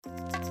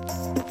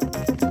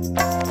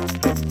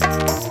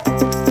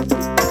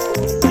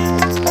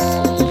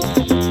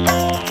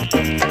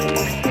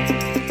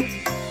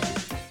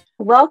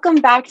Welcome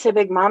back to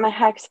Big Mama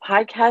Hex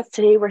podcast.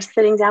 Today we're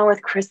sitting down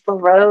with Chris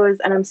LaRose,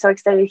 and I'm so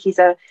excited. He's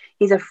a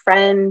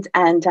friend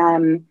and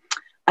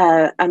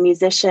a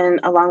musician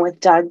along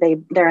with Doug.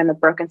 They're in the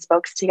Broken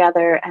Spokes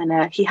together,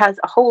 and he has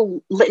a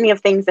whole litany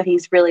of things that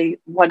he's really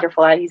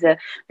wonderful at. He's a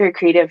very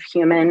creative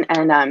human,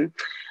 and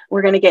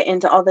we're going to get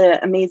into all the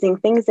amazing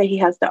things that he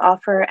has to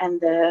offer and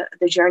the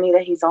journey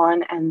that he's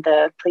on and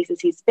the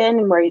places he's been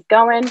and where he's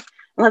going.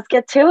 Let's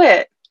get to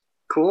it.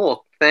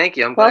 Cool. Thank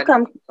you.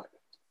 Welcome.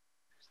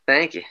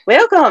 Thank you.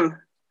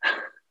 Welcome.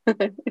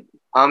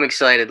 I'm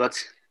excited.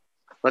 Let's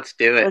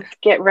do it. Let's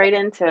get right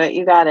into it.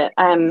 You got it.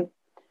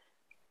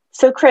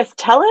 So Chris,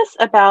 tell us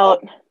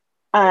about,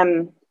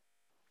 try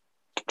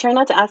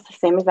not to ask the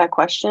same exact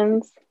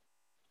questions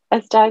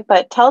as Doug,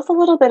 but tell us a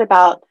little bit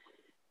about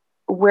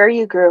where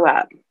you grew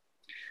up.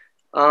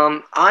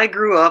 I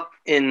grew up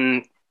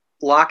in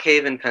Lock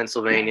Haven,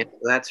 Pennsylvania.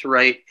 That's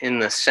right in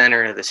the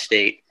center of the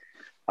state,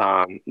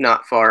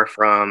 not far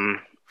from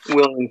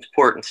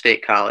Williamsport and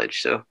State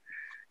College. So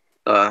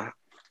a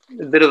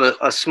bit of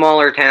a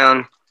smaller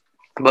town,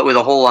 but with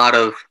a whole lot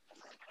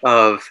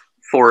of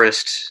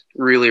forests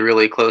really,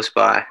 really close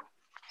by.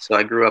 So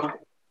I grew up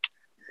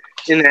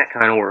in that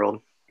kind of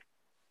world,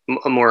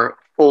 a more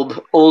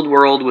old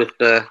world with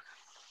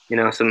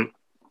some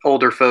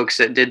older folks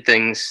that did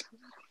things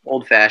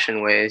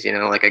old-fashioned ways.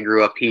 Like I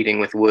grew up heating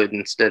with wood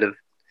instead of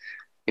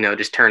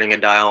just turning a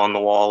dial on the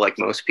wall like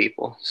most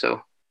people.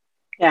 So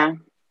yeah.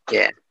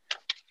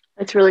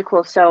 It's really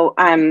cool. So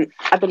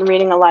I've been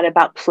reading a lot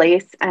about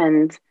place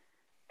and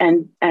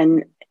living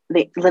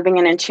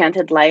an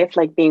enchanted life,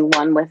 like being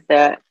one with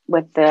the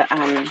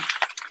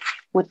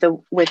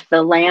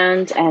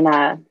land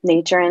and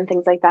nature and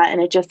things like that.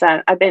 And it just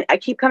I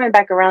keep coming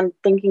back around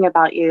thinking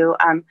about you,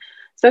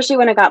 especially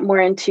when I got more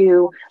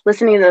into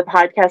listening to the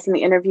podcast and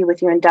the interview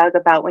with you and Doug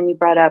about when you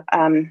brought up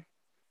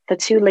the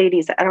two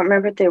ladies. I don't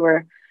remember if they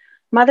were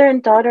mother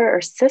and daughter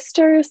or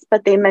sisters,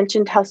 but they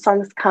mentioned how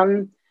songs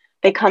come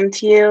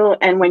to you,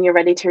 and when you're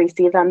ready to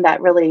receive them. That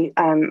really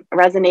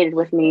resonated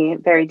with me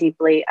very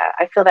deeply.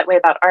 I feel that way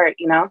about art,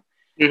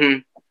 Mm-hmm.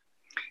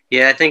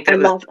 Yeah, I think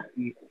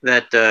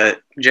that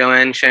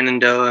Joanne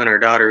Shenandoah and her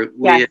daughter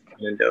Leah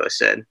Shenandoah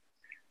said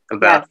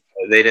about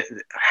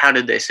how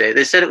did they say?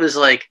 They said it was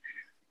like,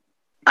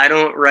 I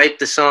don't write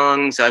the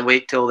songs, I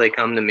wait till they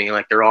come to me,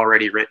 like they're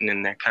already written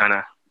and they kind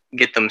of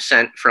get them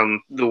sent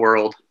from the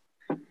world.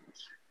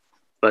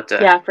 But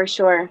yeah, for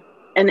sure.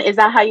 And is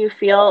that how you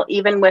feel,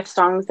 even with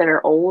songs that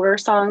are older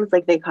songs,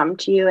 like they come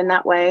to you in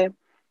that way?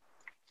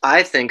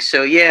 I think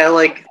so. Yeah,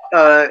 like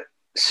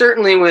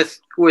certainly with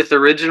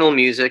original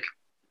music,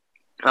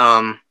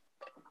 I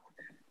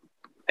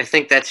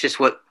think that's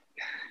just what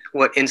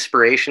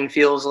inspiration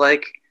feels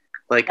like.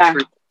 Like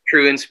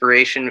true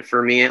inspiration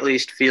for me, at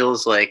least,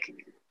 feels like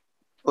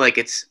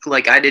it's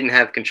like I didn't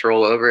have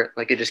control over it.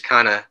 Like it just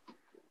kind of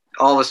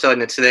all of a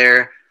sudden it's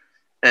there.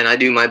 And I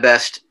do my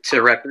best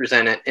to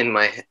represent it in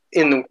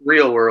the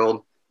real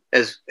world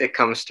as it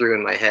comes through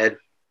in my head.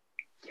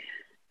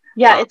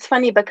 Yeah, it's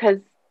funny because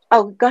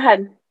go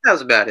ahead. That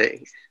was about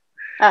it.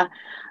 I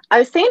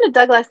was saying to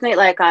Doug last night,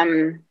 like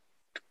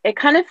it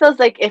kind of feels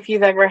like if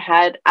you've ever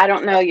had, I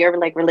don't know your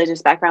like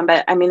religious background,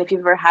 but I mean, if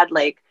you've ever had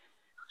like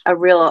a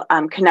real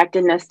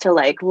connectedness to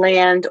like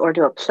land or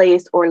to a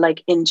place, or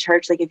like in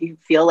church, like if you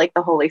feel like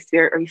the Holy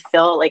Spirit or you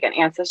feel like an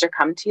ancestor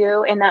come to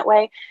you in that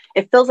way,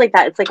 it feels like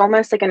that. It's like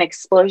almost like an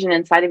explosion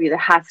inside of you that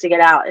has to get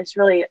out. It's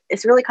really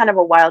kind of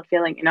a wild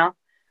feeling,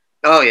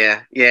 Oh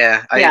yeah.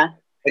 I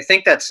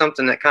think that's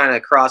something that kind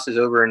of crosses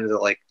over into the,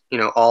 like,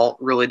 all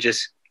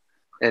religious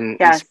and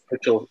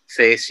spiritual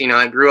faiths.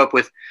 I grew up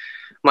with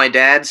my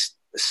dad's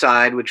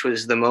side, which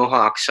was the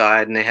Mohawk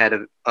side, and they had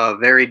a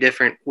very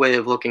different way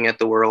of looking at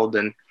the world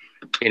than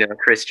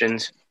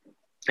Christians.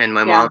 And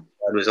my mom's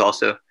side was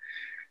also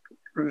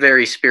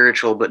very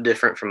spiritual but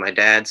different from my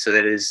dad, so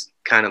that is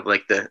kind of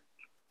like the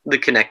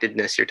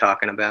connectedness you're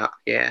talking about.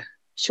 Yeah,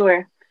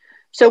 sure.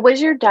 So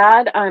was your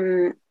dad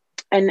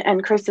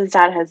and Chris's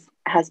dad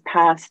has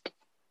passed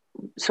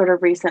sort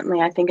of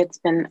recently? I think it's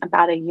been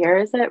about a year,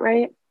 is it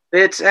right?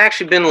 It's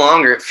actually been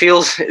longer. It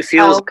feels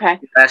okay.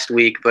 Last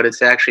week, but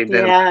it's actually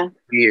been 2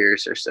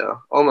 years or so.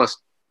 Almost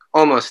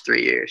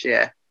 3 years,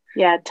 yeah.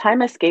 Yeah,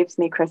 time escapes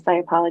me, Chris. I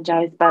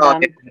apologize, but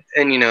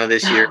and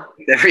this year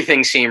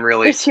everything seemed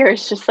really this year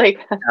is just like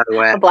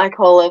a black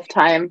hole of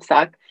time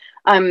suck.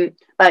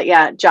 But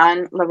yeah,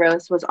 John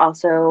LaRose was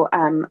also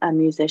a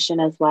musician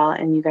as well,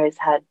 and you guys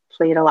had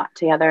played a lot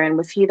together. And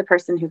was he the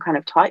person who kind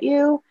of taught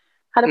you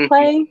how to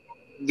play?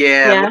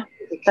 Yeah. When I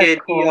was a kid,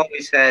 cool. He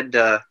always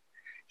had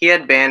he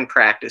had band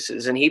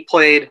practices, and he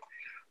played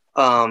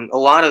a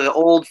lot of the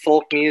old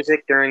folk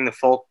music during the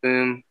folk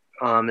boom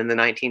in the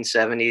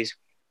 1970s.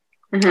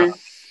 Mm-hmm.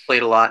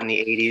 Played a lot in the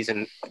 80s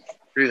and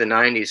through the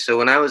 90s. So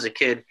when I was a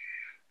kid,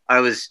 I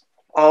was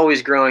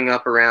always growing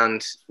up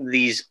around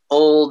these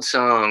old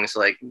songs,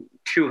 like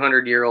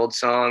 200-year-old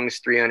songs,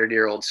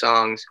 300-year-old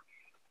songs,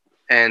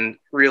 and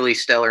really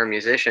stellar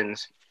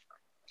musicians.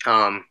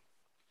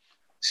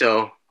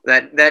 So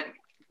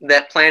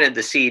that planted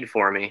the seed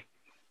for me.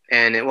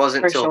 And it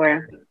wasn't For until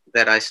sure.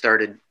 that I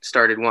started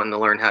wanting to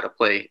learn how to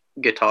play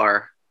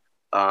guitar.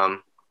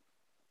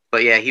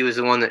 But yeah, he was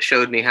the one that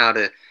showed me how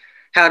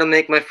to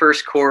make my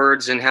first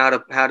chords and how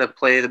to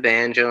play the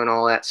banjo and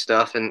all that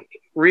stuff. And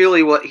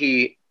really, what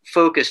he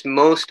focused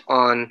most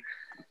on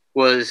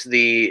was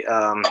the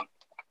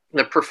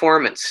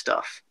performance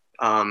stuff,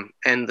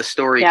 and the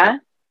storytelling. Yeah.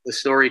 The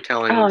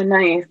storytelling Oh, was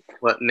nice.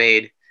 what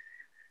made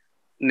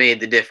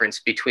the difference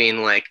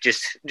between like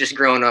just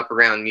growing up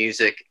around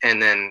music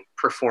and then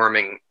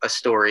performing a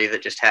story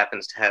that just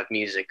happens to have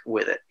music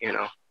with it, you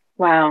know.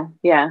 Wow.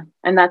 Yeah.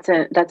 And that's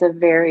a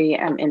very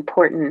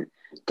important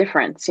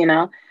difference, you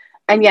know.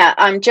 And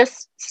yeah,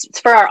 just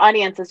for our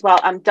audience as well,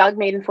 Doug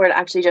Maidenford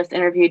actually just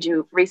interviewed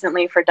you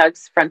recently for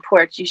Doug's Front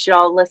Porch. You should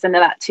all listen to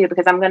that too,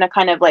 because I'm going to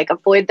kind of like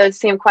avoid those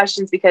same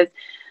questions, because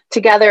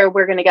together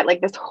we're going to get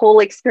like this whole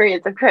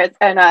experience of Chris.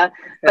 And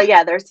but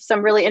yeah, there's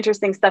some really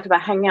interesting stuff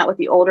about hanging out with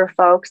the older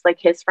folks, like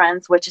his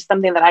friends, which is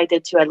something that I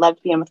did too. I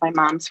loved being with my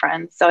mom's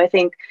friends. So I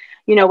think,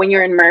 you know, when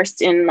you're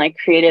immersed in like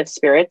creative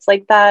spirits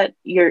like that,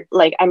 you're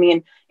like, I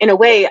mean, in a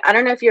way, I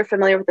don't know if you're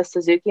familiar with the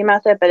Suzuki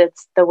method, but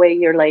it's the way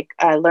you're like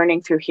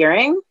learning through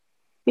hearing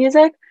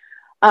music.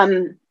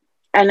 And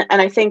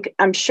I think,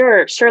 I'm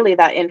sure, surely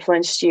that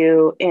influenced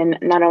you in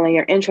not only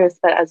your interests,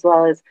 but as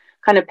well as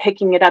kind of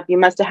picking it up. You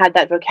must have had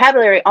that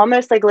vocabulary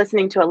almost like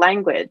listening to a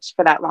language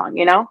for that long,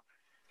 you know?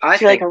 I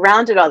So you're like think,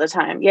 around it all the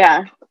time.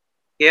 Yeah.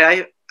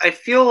 yeah, I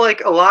feel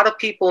like a lot of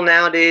people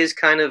nowadays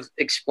kind of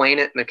explain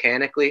it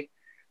mechanically,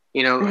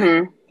 you know,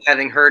 Mm-hmm.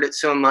 having heard it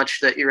so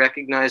much that you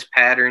recognize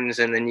patterns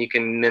and then you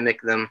can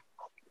mimic them.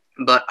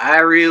 But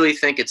I really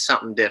think it's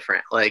something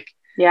different. Like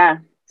Yeah.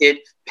 it,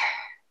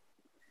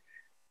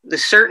 the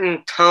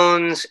certain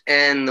tones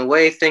and the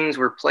way things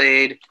were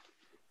played,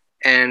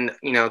 and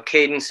you know,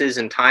 cadences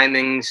and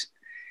timings,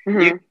 you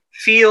Mm-hmm.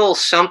 feel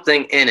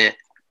something in it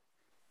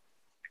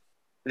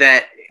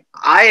that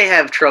I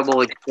have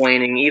trouble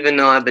explaining, even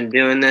though I've been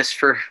doing this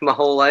for my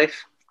whole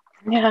life.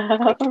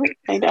 Yeah.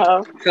 I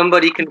know.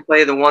 Somebody can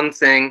play the one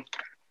thing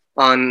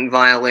on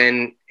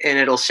violin and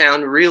it'll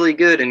sound really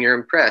good and you're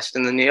impressed,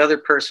 and then the other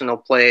person will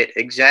play it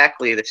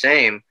exactly the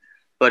same,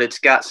 but it's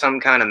got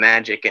some kind of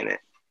magic in it.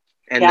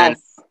 And then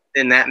Yes.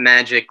 in that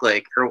magic,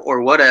 like,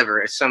 or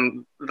whatever, it's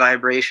some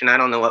vibration, I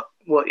don't know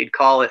what you'd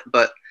call it,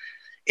 but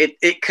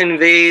it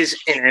conveys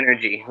an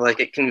energy, like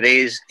it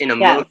conveys an Yes.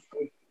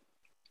 emotion,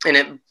 and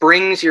it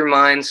brings your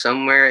mind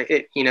somewhere.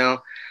 It, you know,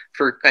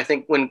 for, I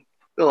think when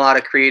a lot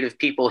of creative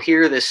people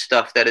hear this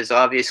stuff that is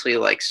obviously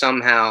like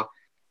somehow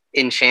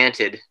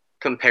enchanted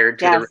compared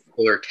to the Yes.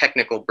 regular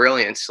technical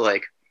brilliance,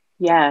 like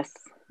Yes.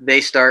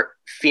 they start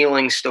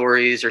feeling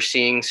stories or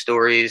seeing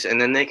stories,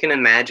 and then they can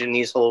imagine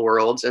these whole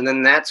worlds, and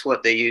then that's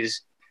what they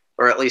use,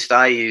 or at least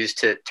I use,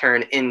 to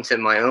turn into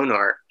my own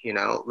art, you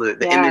know, the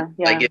Yeah. images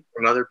I Yeah. get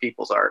from other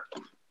people's art,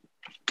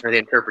 or the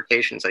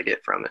interpretations I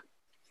get from it.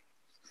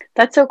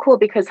 That's so cool,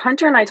 because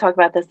Hunter and I talk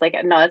about this like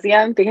ad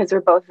nauseum, because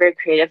we're both very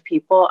creative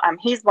people.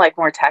 He's like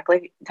more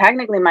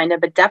technically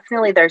minded, but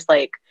definitely there's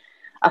like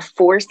a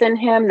force in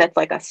him that's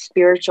like a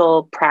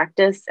spiritual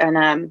practice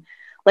and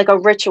like a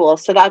ritual.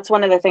 So that's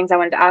one of the things I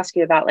wanted to ask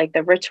you about, like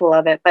the ritual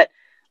of it. But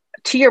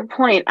to your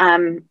point,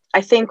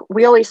 I think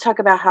we always talk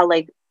about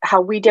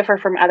how we differ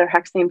from other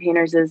hexane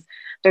painters is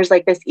there's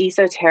like this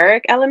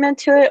esoteric element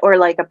to it, or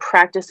like a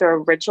practice or a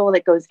ritual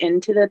that goes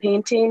into the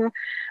painting.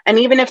 And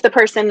even if the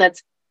person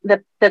that's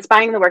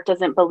buying the work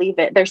doesn't believe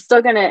it, they're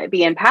still going to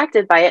be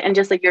impacted by it. And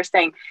just like you're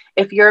saying,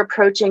 if you're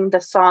approaching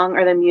the song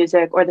or the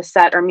music or the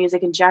set or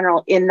music in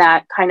general in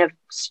that kind of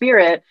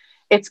spirit,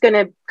 it's going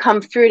to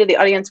come through to the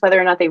audience whether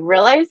or not they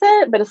realize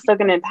it, but it's still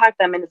going to impact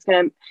them, and it's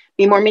going to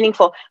be more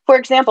meaningful. For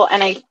example,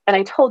 and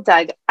I told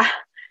Doug,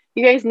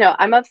 you guys know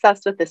I'm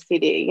obsessed with this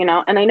CD, you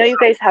know, and I know you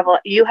guys have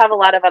a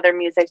lot of other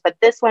music, but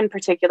this one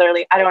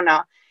particularly, I don't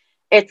know,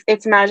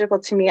 it's magical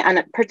to me.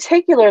 And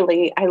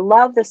particularly, I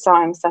love the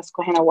song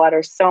Susquehanna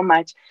Water so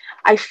much.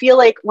 I feel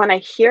like when I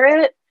hear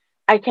it,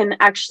 I can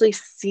actually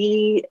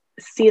see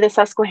the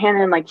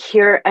Susquehanna and like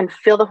hear and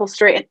feel the whole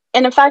story.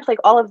 And in fact, like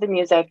all of the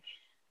music,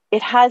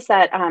 it has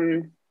that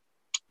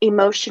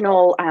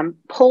emotional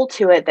pull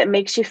to it that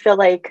makes you feel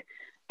like,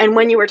 and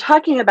when you were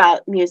talking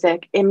about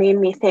music, it made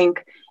me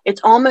think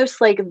it's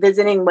almost like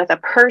visiting with a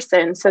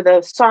person. So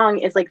the song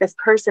is like this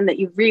person that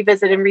you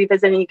revisit and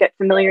revisit, and you get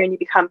familiar, and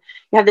you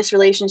have this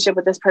relationship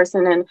with this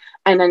person,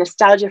 and a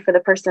nostalgia for the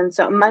person.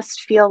 So it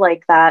must feel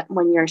like that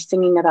when you're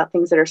singing about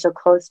things that are so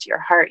close to your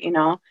heart, you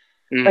know.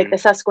 Like the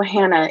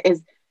Susquehanna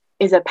is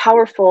a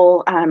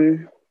powerful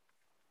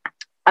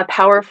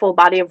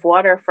body of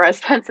water for us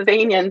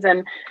Pennsylvanians,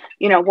 and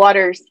you know,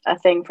 water's a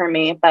thing for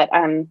me. But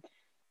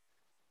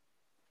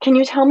can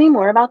you tell me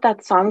more about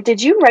that song?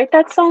 Did you write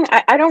that song?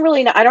 I don't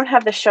really know. I don't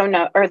have the show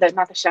note, or the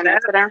not the show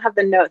notes, but I don't have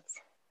the notes.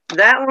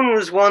 That one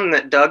was one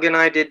that Doug and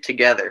I did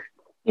together.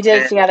 You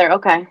did it together,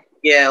 okay?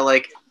 Yeah,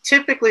 like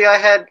typically I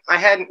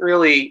hadn't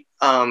really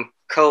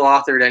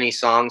co-authored any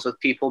songs with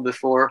people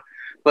before,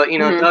 but you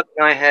know, Doug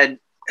and I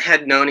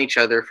had known each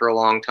other for a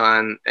long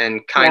time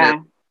and kind of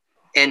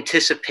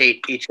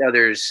anticipate each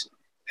other's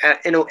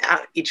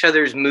each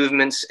other's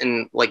movements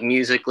and like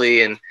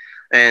musically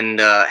and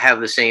have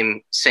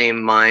the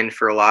same mind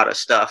for a lot of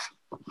stuff.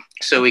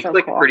 So we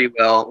clicked pretty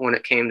well when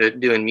it came to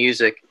doing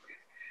music.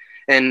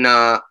 And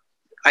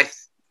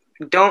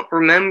don't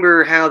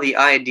remember how the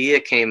idea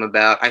came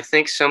about. I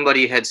think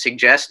somebody had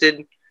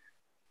suggested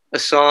a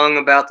song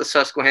about the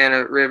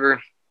Susquehanna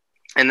River,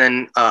 and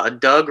then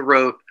Doug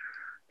wrote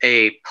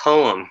a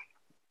poem,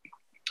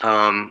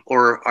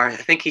 or I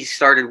think he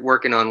started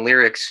working on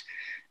lyrics,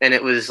 and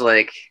it was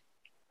like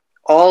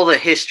all the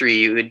history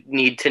you would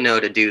need to know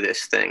to do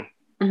this thing.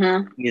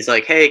 Mm-hmm. He's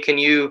like, hey, can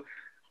you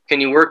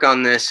work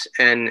on this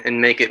and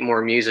make it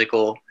more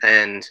musical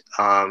and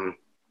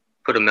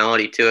put a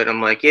melody to it?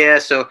 I'm like, yeah.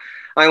 So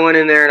I went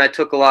in there and I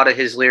took a lot of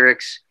his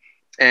lyrics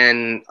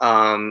and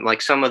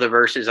like some of the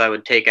verses I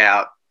would take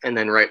out and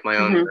then write my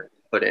own verse,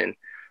 put in,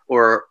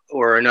 or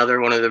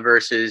another one of the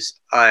verses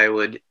I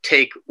would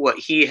take what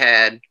he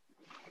had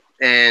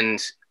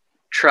and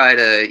try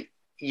to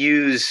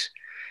use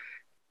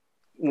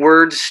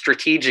words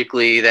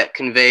strategically that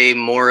convey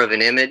more of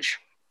an image.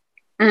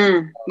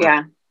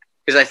 Yeah.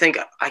 Because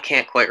I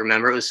can't quite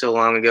remember. It was so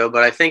long ago,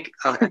 but I think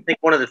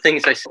one of the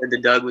things I said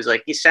to Doug was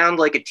like, you sound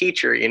like a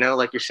teacher,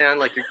 like you sound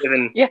like you're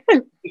giving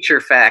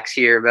teacher facts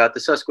here about the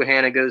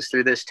Susquehanna goes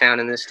through this town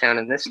and this town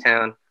and this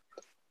town.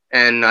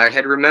 And I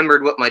had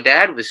remembered what my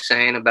dad was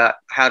saying about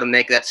how to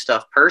make that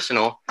stuff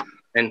personal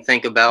and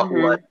think about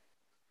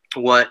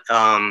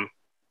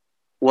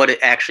what it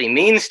actually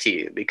means to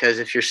you. Because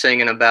if you're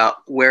singing about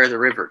where the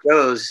river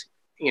goes,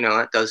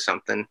 that does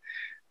something.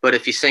 But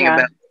if you sing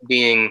about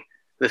being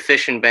the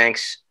fishing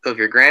banks of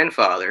your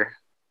grandfather,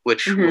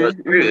 which was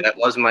true, that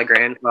was my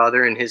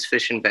grandfather and his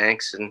fishing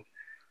banks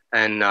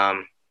and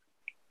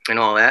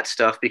all that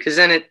stuff, because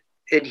then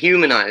it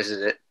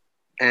humanizes it.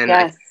 And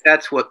I think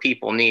that's what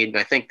people need. And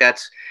I think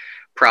that's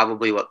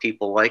probably what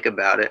people like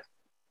about it,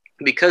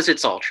 because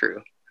it's all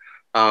true.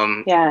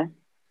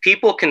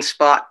 People can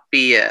spot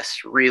BS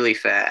really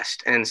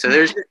fast. And so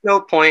there's no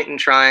point in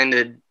trying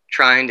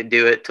to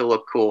do it to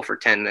look cool for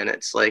 10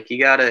 minutes. Like, you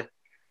got to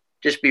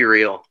just be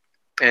real.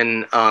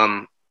 And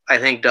I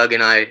think Doug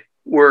and I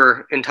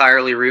were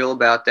entirely real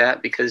about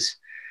that, because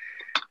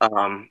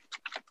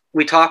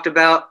we talked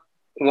about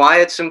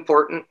why it's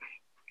important.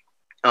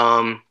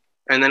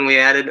 And then we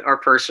added our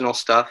personal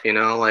stuff,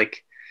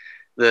 like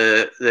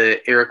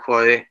the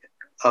Iroquois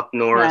up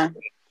north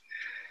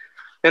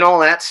and all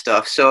that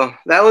stuff. So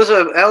that was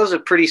a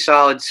pretty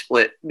solid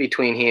split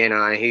between he and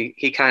I.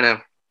 He kind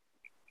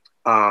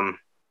of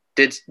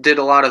did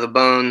a lot of the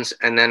bones,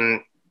 and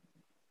then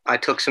I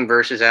took some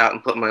verses out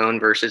and put my own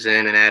verses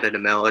in and added a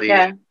melody,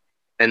 and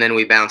then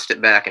we bounced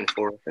it back and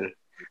forth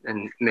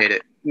and made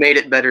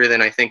it better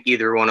than I think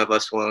either one of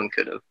us alone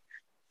could have.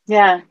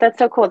 Yeah, that's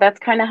so cool. That's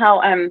kind of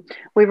how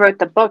we wrote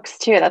the books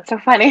too. That's so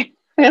funny.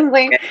 It was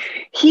like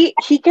he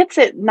gets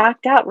it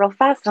knocked out real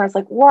fast, and I was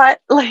like, "What?"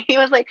 Like, he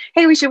was like,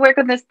 "Hey, we should work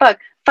on this book."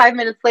 5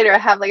 minutes later, I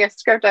have like a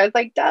script. I was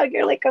like, "Doug,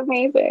 you're like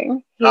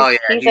amazing."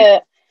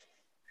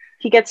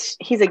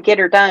 He's a get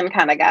her done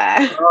kind of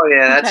guy. Oh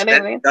yeah,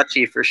 that's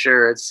Dutchy for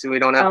sure. We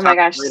don't have time. Oh my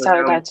gosh,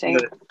 so Dutchy.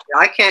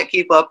 I can't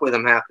keep up with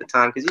him half the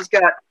time because he's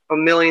got a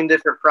million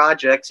different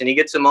projects and he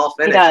gets them all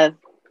finished. He does.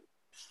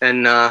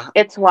 And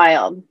it's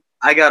wild.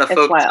 I got to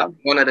focus on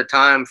one at a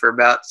time for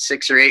about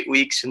 6 or 8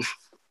 weeks. And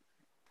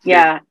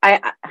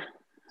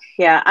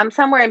I'm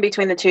somewhere in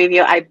between the two of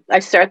you. I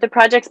start the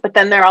projects, but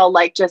then they're all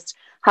like just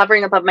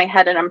hovering above my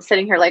head, and I'm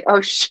sitting here like,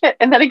 oh shit,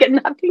 and then I get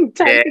nothing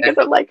done because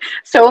I'm like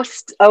so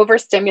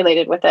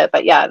overstimulated with it.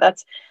 But yeah,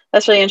 that's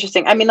really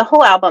interesting. I mean, the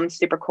whole album's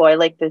super cool. I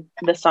like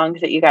the songs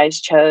that you guys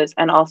chose,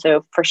 and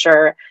also for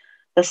sure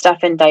the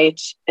stuff in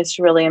Deitch is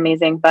really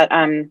amazing. But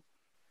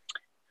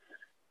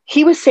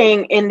he was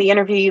saying in the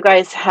interview you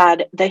guys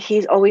had that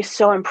he's always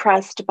so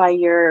impressed by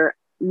your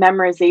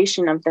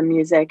memorization of the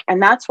music. And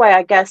that's why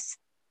I guess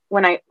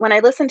when I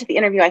listened to the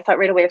interview, I thought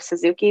right away of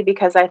Suzuki,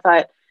 because I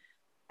thought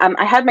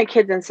I had my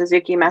kids in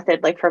Suzuki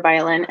method, like for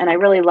violin. And I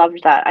really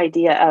loved that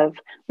idea of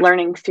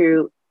learning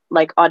through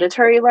like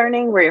auditory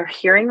learning, where you're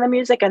hearing the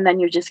music and then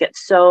you just get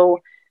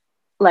so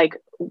like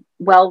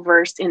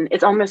well-versed in,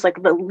 it's almost like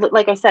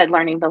like I said,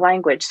 learning the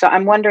language. So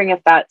I'm wondering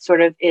if that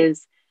sort of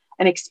is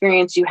an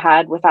experience you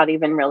had without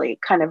even really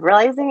kind of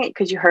realizing it,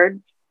 because you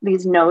heard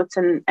these notes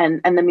and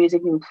the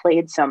music being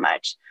played so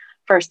much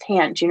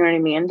firsthand. Do you know what I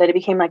mean? That it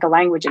became like a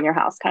language in your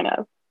house, kind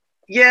of.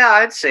 Yeah,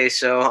 I'd say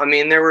so. I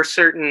mean, there were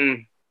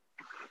certain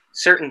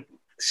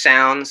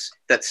sounds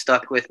that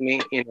stuck with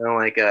me,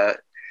 like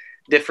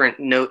different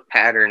note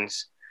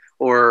patterns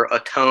or a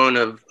tone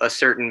of a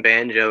certain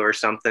banjo or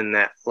something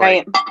that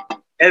like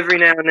every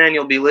now and then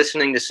you'll be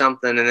listening to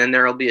something and then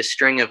there'll be a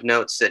string of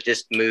notes that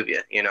just move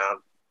you,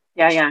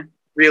 Yeah.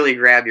 Really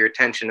grab your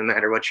attention no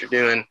matter what you're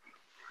doing.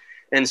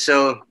 And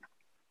so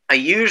I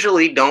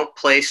usually don't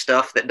play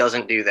stuff that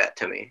doesn't do that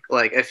to me.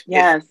 Like if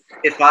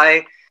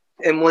I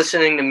am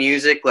listening to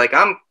music, like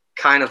I'm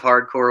kind of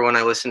hardcore when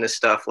I listen to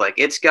stuff, like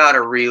it's got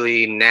to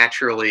really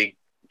naturally,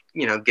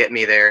 get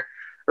me there,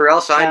 or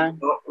else I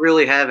don't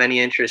really have any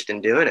interest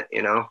in doing it,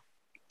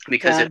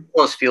 because it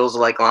almost feels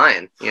like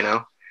lying, you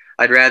know.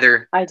 I'd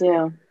rather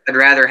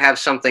have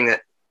something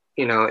that,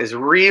 you know, is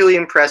really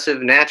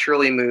impressive,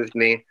 naturally moved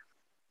me.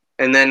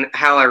 And then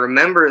how I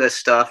remember this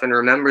stuff and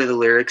remember the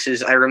lyrics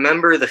is I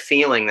remember the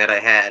feeling that I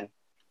had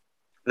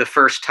the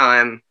first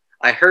time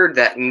I heard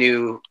that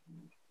new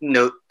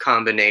note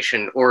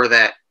combination or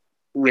that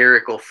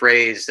lyrical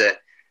phrase, that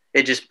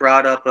it just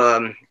brought up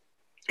an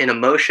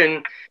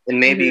emotion and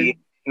maybe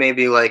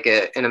like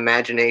an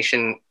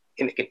imagination,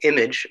 an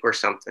image or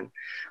something.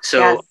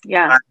 So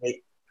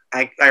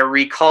I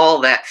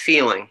recall that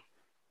feeling.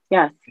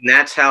 Yes. And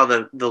that's how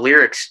the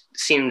lyrics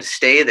seem to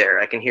stay there.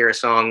 I can hear a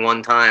song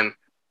one time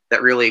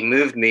that really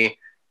moved me,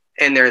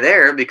 and they're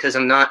there because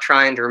I'm not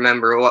trying to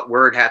remember what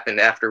word happened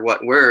after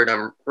what word.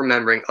 I'm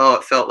remembering, oh,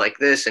 it felt like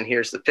this, and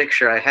here's the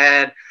picture I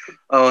had.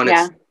 Oh, and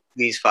it's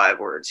these 5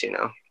 words, you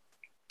know.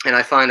 And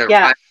I find I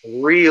have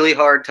a really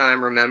hard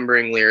time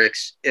remembering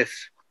lyrics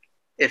if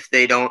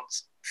they don't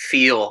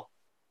feel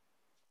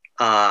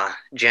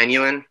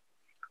genuine,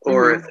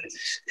 or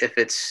if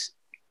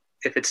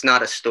it's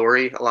not a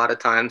story. A lot of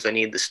times I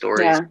need the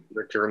stories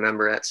to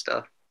remember that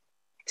stuff.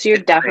 So you're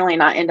definitely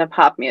not into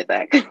pop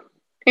music.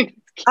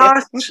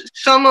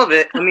 Some of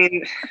it. I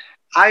mean,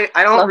 I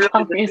don't really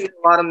listen to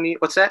a lot of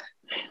music. What's that?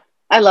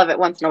 I love it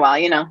once in a while,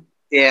 you know.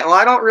 Yeah, well,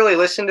 I don't really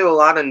listen to a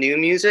lot of new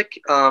music.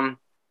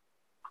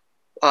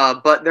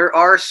 But there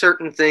are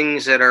certain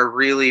things that are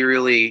really,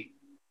 really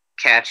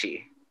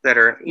catchy that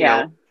are,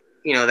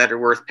 you know, that are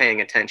worth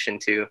paying attention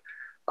to.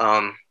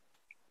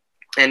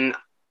 And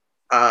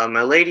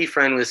my lady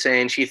friend was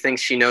saying she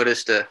thinks she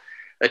noticed a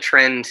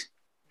trend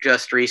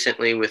just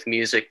recently with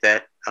music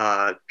that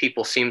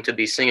people seem to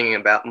be singing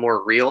about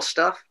more real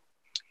stuff.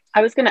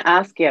 I was going to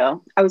ask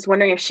you. I was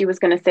wondering if she was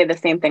going to say the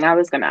same thing I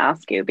was going to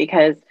ask you,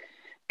 because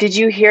did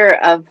you hear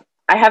of,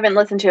 I haven't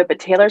listened to it, but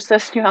Taylor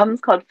Swift's new album's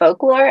called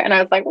Folklore, and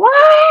I was like,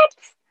 what?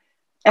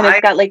 And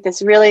it's got like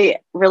this really,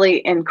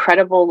 really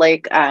incredible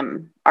like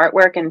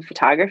artwork and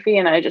photography,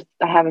 and I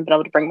haven't been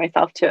able to bring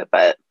myself to it,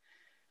 but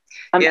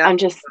I'm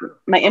just,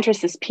 my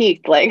interest is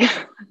piqued. Like,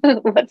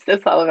 what's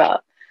this all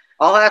about?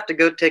 I'll have to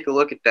go take a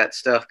look at that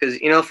stuff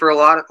because, you know, for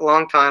a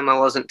long time I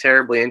wasn't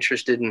terribly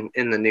interested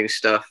in the new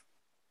stuff.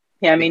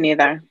 Yeah, me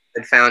neither.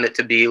 I found it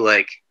to be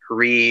like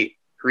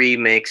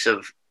remakes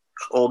of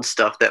old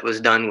stuff that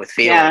was done with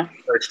feeling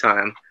the first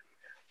time.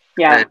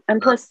 Yeah,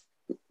 and plus,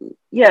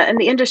 and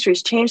the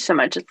industry's changed so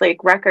much. It's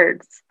like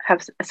records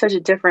have such a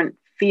different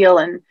feel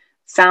and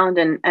sound,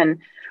 and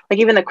like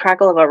even the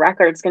crackle of a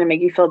record is going to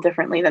make you feel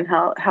differently than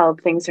how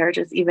things are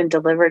just even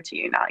delivered to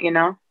you now, you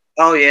know?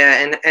 Oh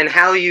yeah, and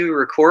how you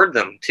record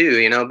them too,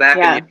 you know, back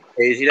in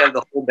the days you'd have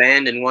the whole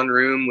band in one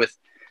room with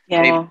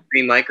maybe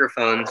 3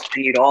 microphones,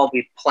 and you'd all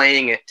be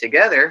playing it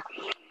together.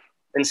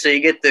 And so you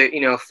get the,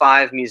 you know,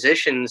 5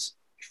 musicians,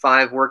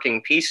 5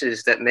 working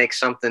pieces that make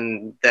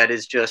something that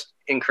is just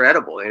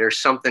incredible. And there's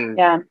something,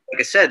 like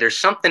I said, there's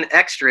something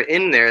extra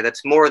in there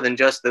that's more than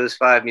just those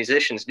 5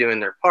 musicians doing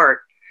their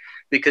part,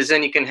 because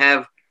then you can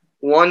have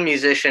one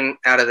musician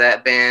out of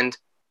that band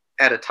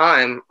at a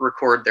time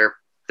record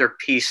their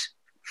piece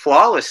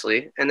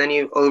flawlessly, and then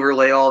you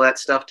overlay all that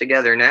stuff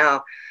together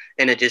now,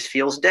 and it just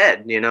feels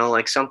dead, you know,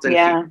 like something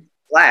feels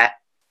flat,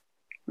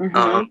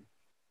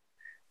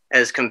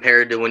 as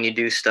compared to when you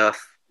do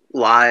stuff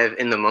live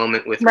in the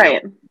moment with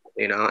real,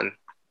 you know. And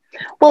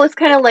well, it's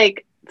kind of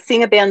like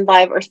seeing a band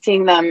live or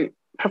seeing them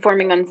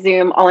performing on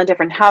Zoom all in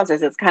different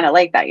houses. It's kind of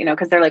like that, you know,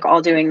 because they're like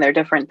all doing their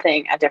different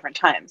thing at different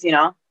times, you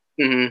know.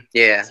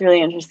 Yeah, it's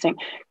really interesting.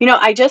 You know,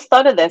 I just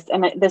thought of this,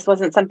 and this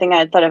wasn't something I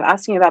had thought of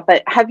asking you about,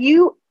 but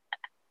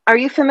are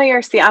you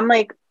familiar? See, I'm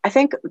like, I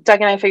think Doug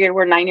and I figured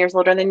we're 9 years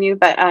older than you,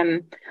 but I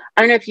don't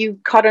know if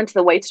you caught onto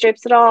the White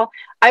Stripes at all.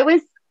 I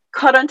was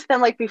caught onto them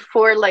like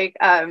before, like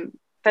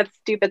that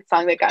stupid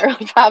song that got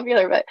really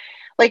popular, but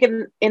like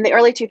in the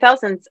early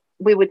 2000s,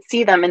 we would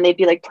see them and they'd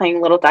be like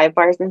playing little dive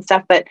bars and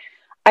stuff. But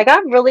I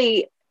got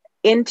really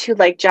into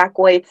like Jack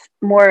White's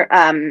more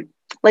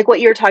like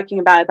what you're talking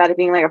about it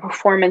being like a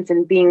performance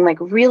and being like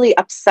really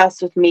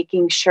obsessed with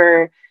making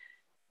sure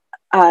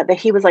that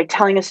he was like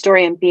telling a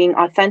story and being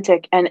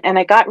authentic. And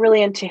I got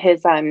really into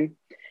his,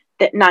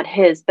 not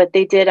his, but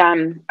they did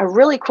a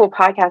really cool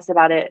podcast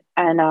about it,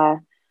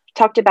 and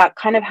talked about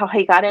kind of how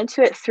he got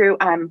into it through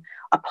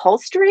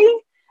upholstery.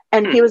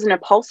 And he was an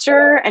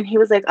upholsterer, and he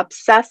was like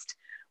obsessed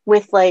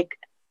with like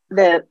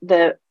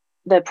the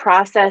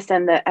process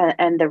and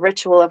the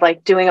ritual of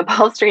like doing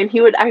upholstery. And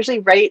he would actually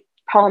write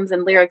poems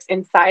and lyrics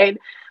inside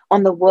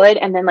on the wood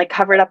and then like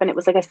cover it up, and it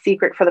was like a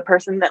secret for the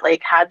person that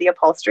like had the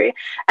upholstery.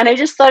 And I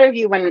just thought of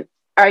you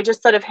I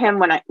just thought of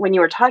him when you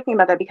were talking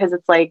about that, because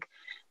it's like,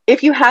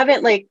 if you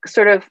haven't like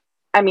sort of,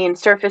 I mean,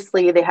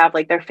 surfacely they have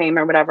like their fame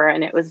or whatever,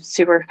 and it was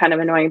super kind of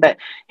annoying, but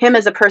him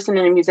as a person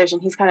and a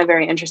musician, he's kind of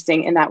very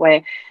interesting in that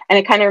way. And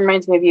it kind of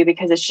reminds me of you,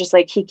 because it's just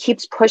like he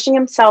keeps pushing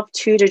himself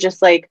to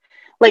just like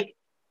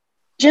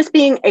just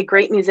being a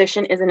great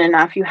musician isn't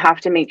enough. You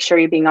have to make sure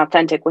you're being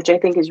authentic, which I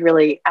think is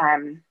really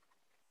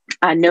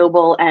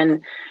noble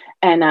and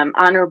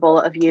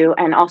honorable of you.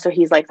 And also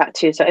he's like that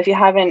too. So if you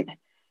haven't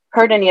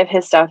heard any of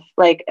his stuff.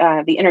 Like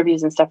the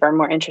interviews and stuff are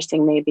more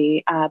interesting,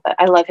 maybe. But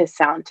I love his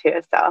sound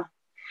too. So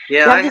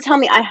Yeah, you have to tell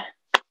me.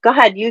 Go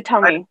ahead. You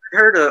tell me. I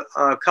heard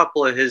a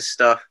couple of his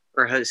stuff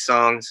or his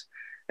songs,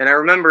 and I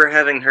remember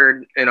having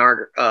heard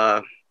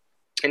an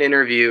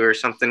interview or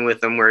something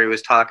with him where he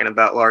was talking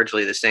about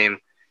largely the same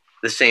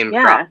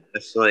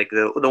process. Like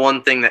the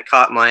one thing that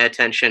caught my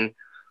attention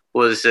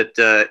was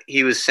that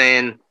he was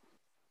saying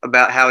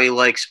about how he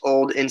likes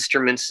old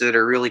instruments that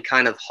are really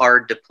kind of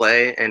hard to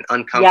play and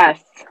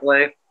uncomfortable to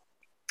play.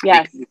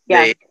 Yes.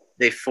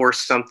 They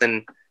force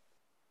something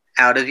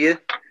out of you.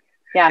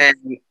 Yeah.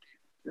 And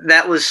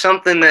that was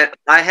something that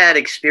I had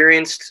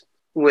experienced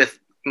with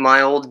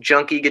my old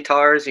junky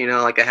guitars. You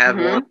know, like I have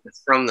one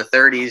from the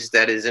 30s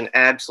that is an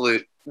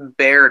absolute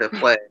bear to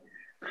play.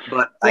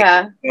 But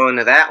I keep going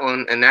to that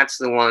one, and that's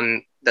the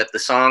one that the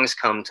songs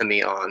come to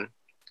me on.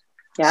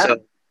 Yeah. So,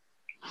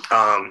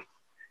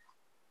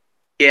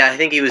 I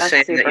think he was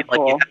saying that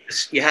cool.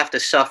 you have to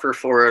suffer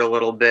for it a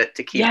little bit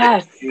to keep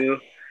it new.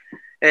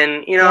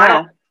 And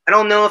I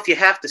don't know if you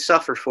have to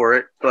suffer for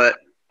it, but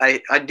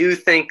I do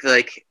think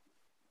like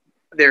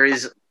there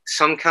is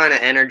some kind of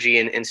energy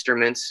in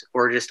instruments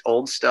or just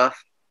old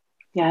stuff.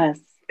 Yes.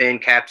 They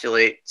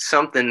encapsulate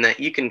something that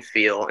you can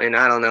feel. And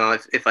I don't know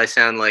if I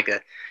sound like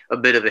a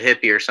bit of a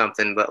hippie or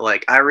something, but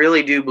like I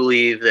really do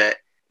believe that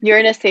you're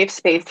in a safe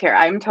space here.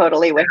 I'm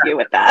totally with you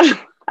with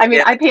that. I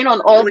mean, I paint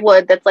on old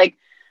wood that's like,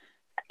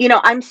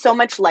 I'm so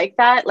much like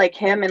that, like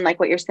him and like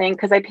what you're saying,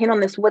 because I paint on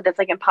this wood that's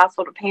like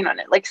impossible to paint on.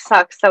 It like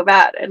sucks so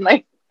bad. And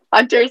like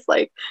Hunter's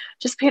like,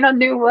 just paint on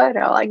new wood.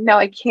 I'm like, no,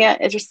 I can't.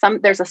 It's just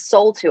there's a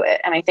soul to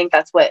it. And I think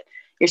that's what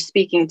you're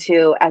speaking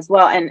to as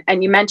well.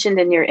 And you mentioned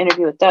in your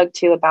interview with Doug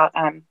too about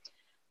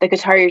the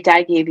guitar your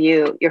dad gave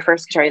you, your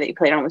first guitar that you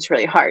played on was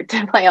really hard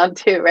to play on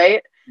too,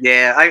 right?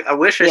 Yeah, I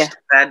wish I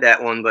still had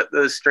that one, but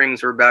those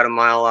strings were about a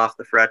mile off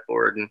the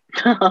fretboard, and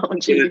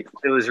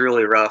it was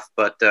really rough.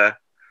 But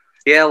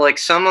like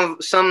some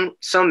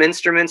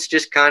instruments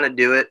just kind of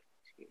do it.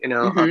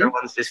 Other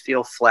ones just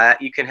feel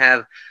flat. You can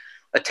have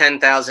a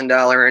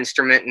 $10,000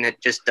 instrument and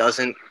it just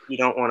doesn't. You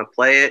don't want to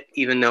play it,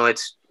 even though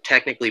it's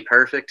technically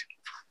perfect.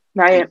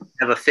 Right. You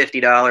have a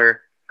 $50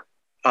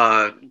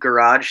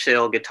 garage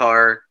sale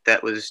guitar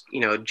that was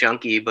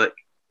junky, but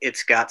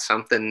it's got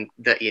something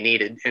that you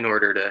needed in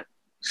order to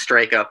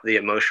strike up the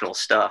emotional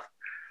stuff.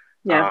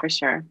 Yeah, for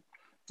sure.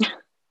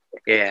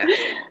 Yeah.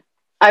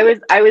 I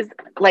was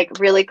like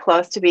really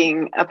close to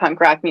being a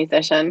punk rock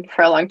musician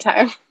for a long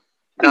time.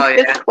 Oh yeah.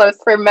 This close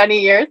for many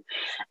years.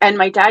 And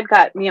my dad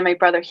got me and my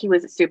brother, he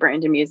was super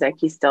into music.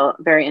 He's still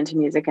very into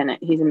music and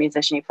he's a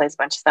musician. He plays a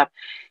bunch of stuff.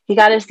 He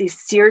got us these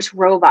Sears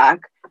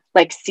Roebuck,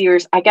 like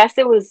Sears, I guess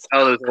it was,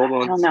 those old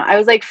ones. I don't know. I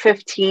was like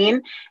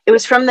 15. It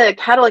was from the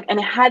catalog and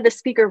it had the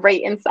speaker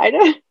right inside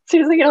it. So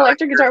it was like an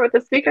electric guitar with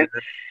a speaker.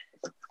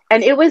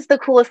 And it was the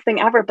coolest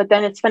thing ever. But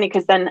then it's funny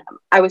because then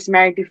I was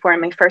married before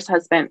and my first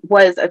husband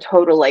was a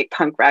total like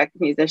punk rock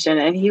musician.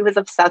 And he was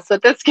obsessed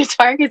with this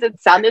guitar because it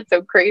sounded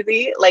so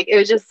crazy. Like it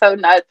was just so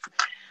nuts.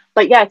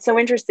 But yeah, it's so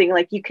interesting.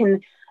 Like you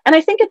can, and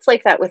I think it's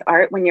like that with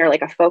art when you're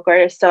like a folk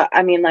artist. So,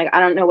 I mean, like,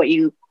 I don't know what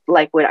you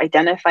like would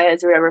identify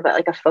as or whatever, but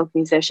like a folk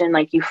musician,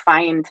 like you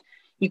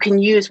can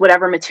use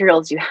whatever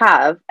materials you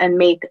have and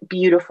make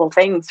beautiful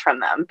things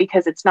from them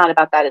because it's not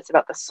about that. It's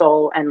about the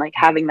soul and like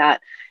having that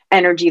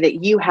energy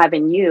that you have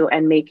in you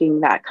and making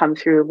that come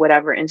through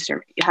whatever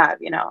instrument you have,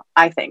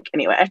 I think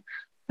anyway.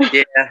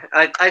 Yeah.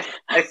 I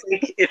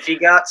think if you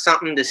got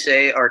something to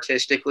say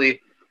artistically,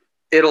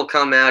 it'll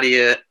come out of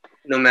you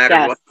no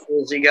matter what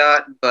tools you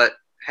got, but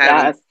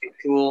having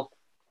a tool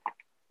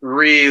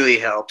really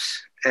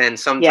helps. And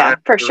sometimes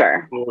for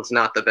sure, tool is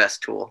not the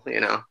best tool,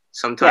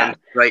 sometimes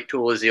the right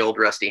tool is the old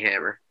rusty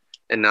hammer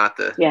and not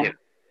the,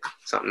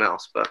 something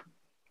else, but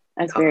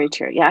that's very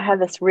true. Yeah. I have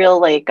this real,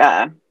 like,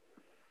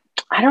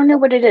 I don't know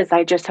what it is.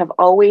 I just have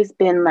always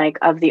been like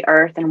of the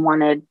earth and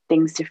wanted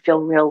things to feel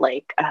real,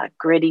 like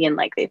gritty and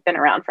like they've been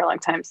around for a long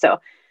time. So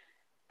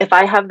if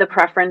I have the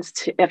preference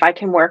to, if I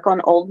can work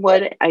on old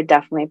wood, I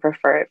definitely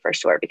prefer it for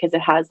sure because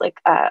it has like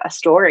a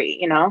story,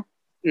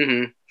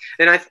 Mm-hmm.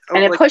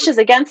 And it pushes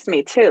against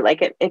me too.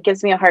 Like it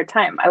gives me a hard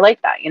time. I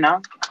like that,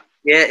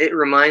 Yeah, it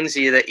reminds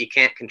you that you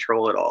can't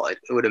control it all. I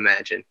would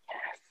imagine.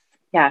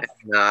 Yeah.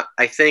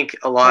 I think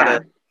a lot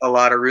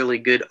of really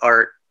good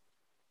art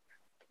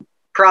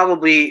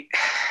probably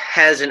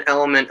has an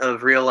element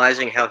of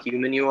realizing how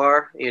human you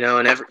are,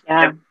 and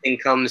everything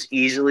comes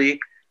easily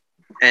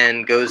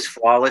and goes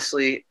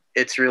flawlessly.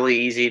 It's really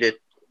easy to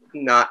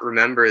not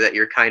remember that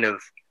you're kind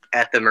of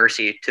at the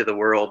mercy to the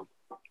world,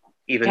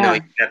 even though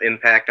you have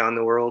impact on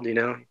the world,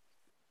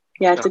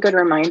 Yeah, it's a good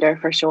reminder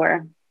for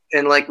sure.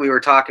 And like we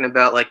were talking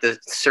about, like the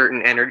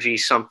certain energy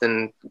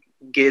something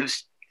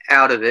gives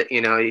out of it,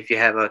 if you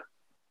have a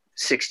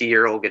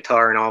 60-year-old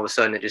guitar and all of a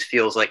sudden it just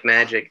feels like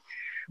magic.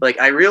 Like,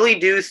 I really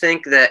do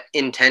think that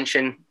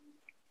intention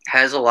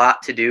has a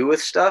lot to do with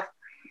stuff.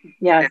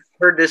 Yeah. I've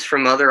heard this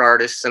from other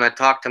artists, and I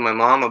talked to my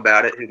mom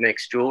about it, who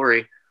makes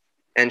jewelry.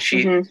 And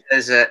she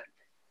says that,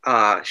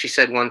 she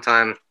said one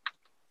time,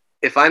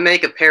 if I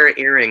make a pair of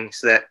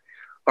earrings that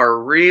are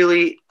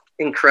really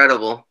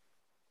incredible,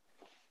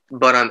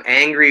 but I'm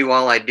angry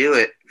while I do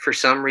it. For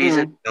some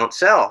reason, don't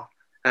sell.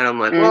 And I'm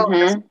like,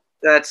 well,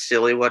 that's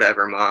silly,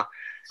 whatever, Ma.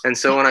 And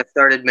so when I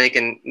started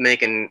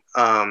making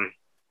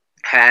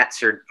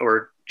hats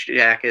or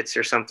jackets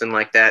or something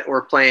like that,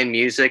 or playing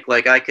music,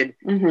 like I could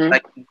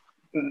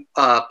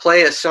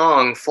play a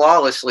song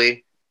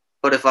flawlessly,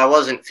 but if I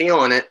wasn't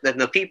feeling it, then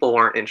the people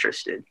weren't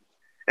interested.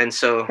 And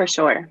so, for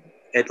sure,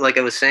 like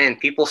I was saying,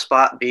 people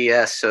spot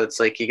BS. So it's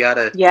like you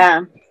gotta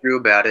be true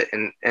about it.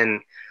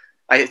 And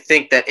I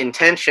think that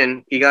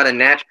intention, you gotta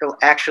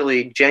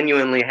actually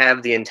genuinely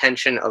have the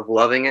intention of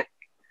loving it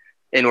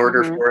in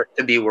order for it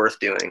to be worth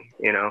doing,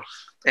 you know.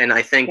 And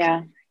I think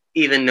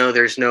even though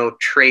there's no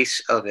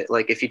trace of it,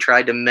 like if you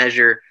tried to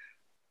measure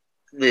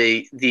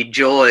the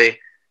joy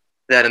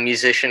that a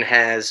musician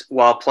has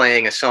while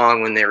playing a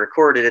song when they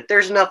recorded it,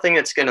 there's nothing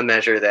that's going to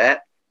measure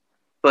that.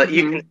 But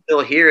you can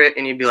still hear it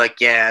and you'd be like,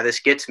 yeah,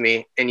 this gets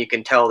me. And you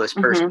can tell this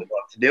person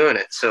loves doing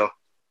it. So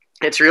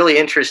it's really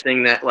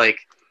interesting that, like,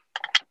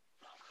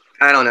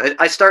 I don't know.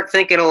 I start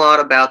thinking a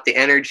lot about the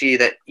energy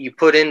that you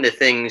put into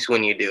things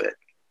when you do it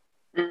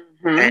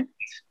and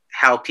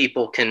how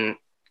people can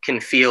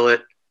feel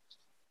it.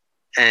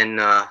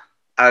 And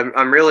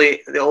I'm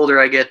really, the older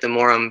I get, the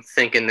more I'm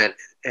thinking that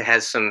it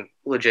has some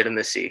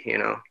legitimacy, you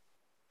know.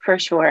 For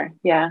sure.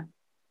 Yeah.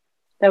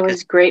 That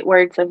was great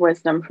words of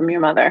wisdom from your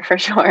mother, for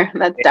sure.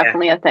 That's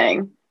definitely a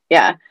thing.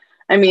 Yeah.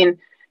 I mean,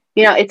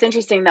 you know, it's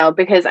interesting though,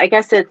 because I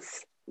guess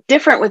it's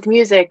different with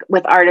music.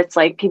 With art, it's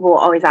like people will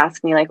always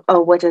ask me like, oh,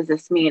 what does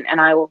this mean?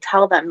 And I will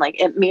tell them like,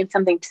 it means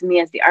something to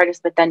me as the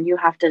artist, but then you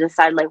have to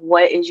decide like,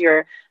 what is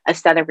your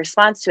aesthetic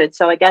response to it?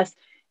 So I guess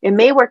it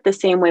may work the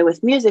same way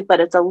with music, but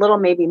it's a little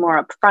maybe more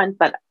upfront.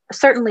 But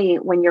certainly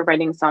when you're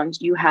writing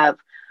songs, you have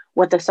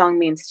what the song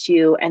means to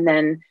you, and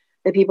then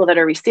the people that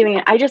are receiving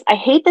it. I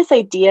hate this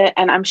idea,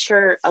 and I'm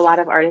sure a lot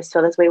of artists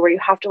feel this way, where you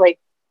have to like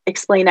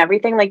explain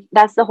everything. Like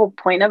that's the whole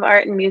point of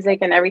art and music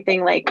and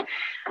everything. Like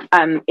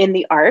in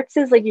the arts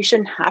is like you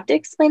shouldn't have to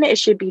explain it. It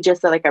should be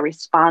just like a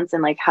response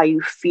and like how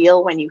you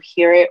feel when you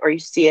hear it or you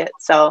see it.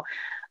 So,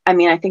 I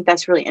mean, I think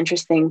that's really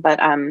interesting. But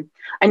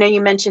I know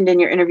you mentioned in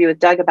your interview with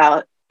Doug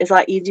about it's a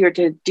lot easier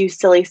to do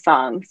silly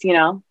songs, you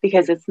know,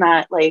 because it's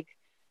not like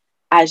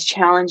as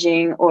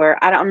challenging, or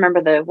I don't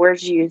remember the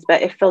words you use,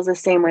 but it feels the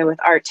same way with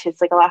art.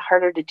 It's like a lot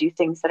harder to do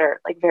things that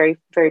are like very,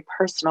 very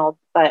personal.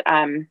 But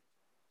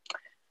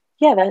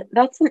yeah,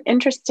 that's an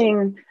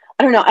interesting,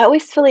 I don't know. I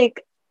always feel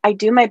like I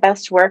do my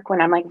best work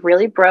when I'm like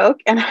really broke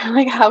and I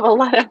like have a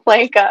lot of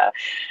like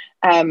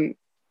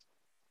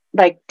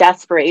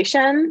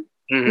desperation,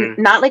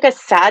 not like a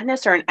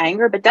sadness or an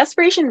anger, but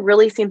desperation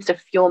really seems to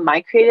fuel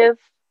my creative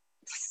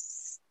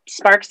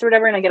sparks or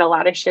whatever, and I get a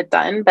lot of shit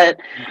done. But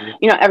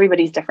you know,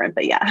 everybody's different.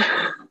 But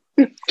yeah,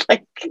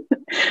 like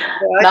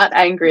not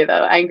angry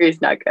though. Angry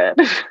is not good.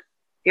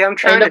 Yeah, I'm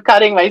trying to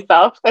cutting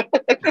myself.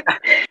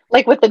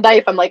 Like with the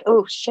knife, I'm like,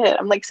 oh shit,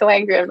 I'm like so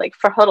angry. I'm like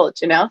verhuddled,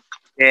 you know?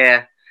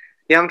 Yeah.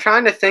 I'm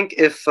trying to think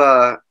if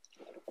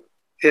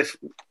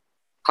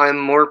I'm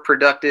more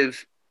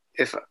productive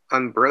if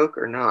I'm broke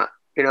or not.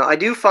 You know, I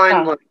do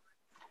find like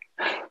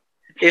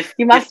if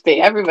you must be,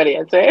 everybody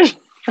is, right?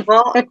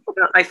 Well,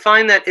 I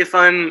find that if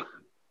I'm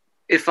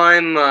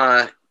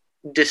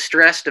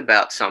distressed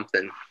about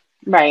something,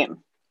 right,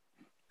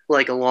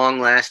 like a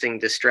long-lasting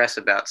distress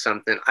about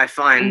something, I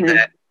find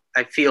that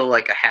I feel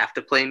like I have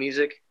to play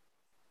music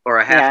or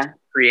I have to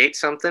create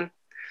something.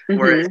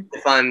 Whereas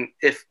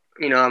if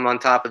you know I'm on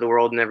top of the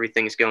world and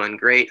everything's going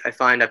great, I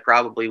find I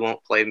probably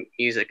won't play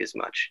music as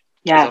much.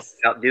 Yes,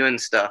 I'm out doing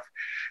stuff.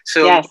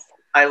 So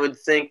I would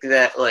think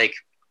that like,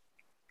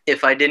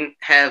 if I didn't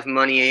have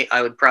money,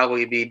 I would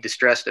probably be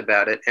distressed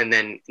about it and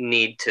then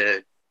need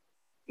to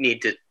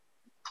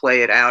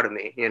play it out of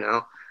me, you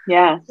know?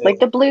 Yeah. So, like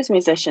the blues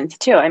musicians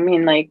too. I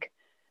mean, like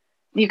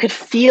you could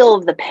feel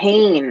the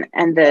pain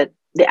and the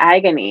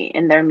agony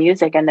in their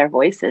music and their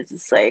voices.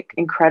 It's like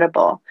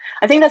incredible.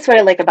 I think that's what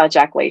I like about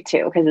Jack White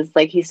too, because it's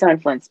like he's so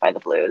influenced by the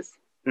blues.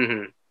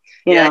 You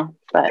know,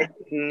 but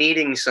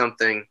needing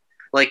something.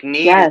 Like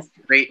need is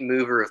a great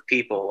mover of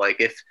people. Like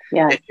if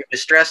you're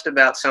distressed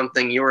about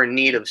something, you're in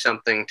need of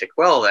something to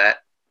quell that.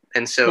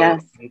 And so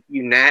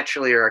you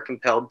naturally are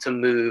compelled to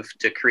move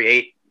to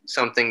create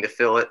something to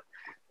fill it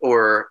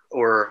or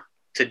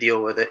to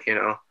deal with it, you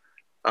know.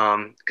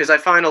 Because I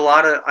find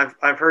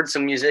I've heard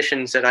some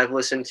musicians that I've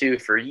listened to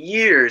for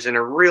years and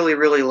I really,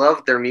 really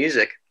loved their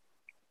music.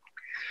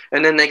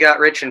 And then they got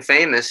rich and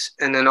famous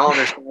and then all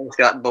their songs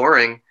got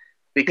boring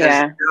because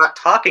they're not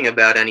talking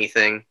about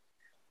anything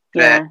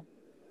that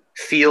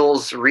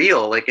feels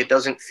real. Like it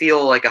doesn't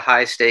feel like a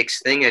high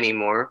stakes thing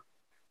anymore.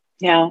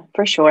 Yeah,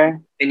 for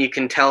sure. And you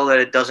can tell that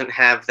it doesn't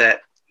have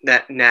that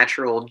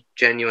natural,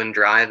 genuine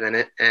drive in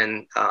it.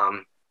 And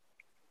what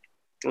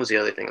was the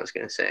other thing I was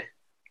going to say?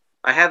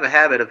 I have a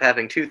habit of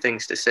having two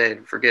things to say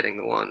and forgetting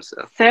the one.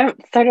 So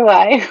do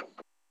I.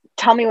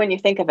 Tell me when you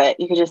think of it.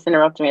 You can just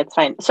interrupt me. It's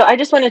fine. So I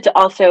just wanted to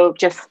also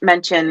just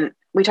mention,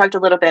 we talked a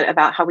little bit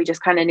about how we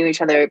just kind of knew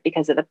each other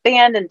because of the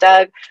band and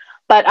Doug.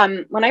 But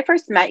when I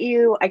first met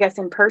you, I guess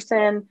in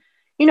person,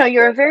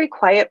 you're a very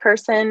quiet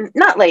person,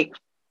 not like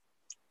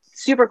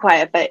super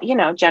quiet, but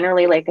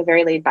generally like a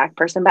very laid back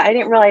person. But I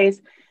didn't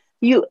realize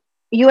you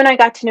you and I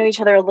got to know each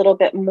other a little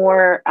bit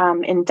more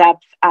in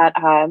depth at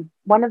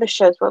one of the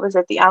shows. What was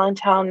it? The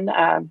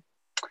Allentown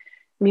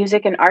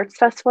Music and Arts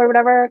Festival or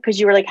whatever, because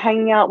you were like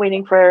hanging out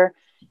waiting for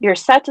your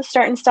set to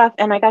start and stuff.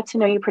 And I got to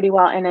know you pretty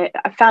well. And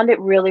I found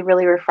it really,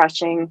 really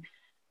refreshing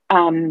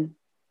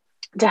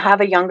to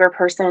have a younger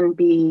person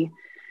be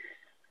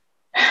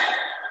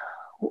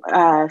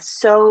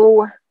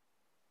so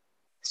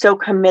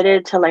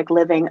committed to like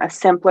living a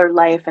simpler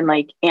life and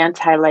like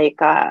anti like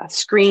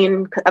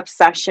screen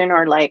obsession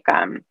or like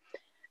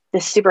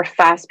this super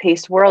fast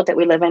paced world that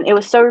we live in. It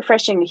was so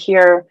refreshing to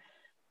hear,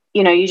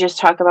 you just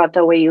talk about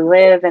the way you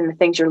live and the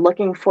things you're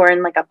looking for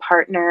in like a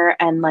partner,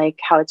 and like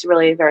how it's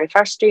really very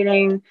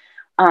frustrating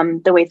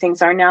the way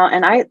things are now.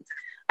 And I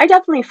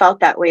definitely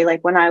felt that way,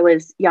 like when I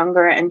was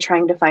younger and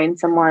trying to find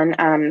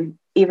someone,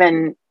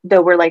 even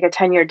though we're like a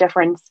 10-year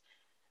difference.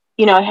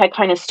 I had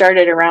kind of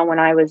started around when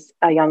I was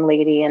a young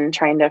lady and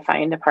trying to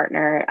find a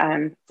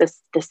partner. This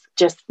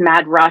just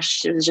mad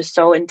rush. It was just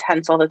so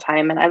intense all the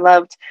time. And I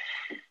loved,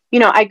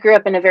 I grew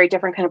up in a very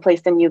different kind of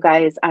place than you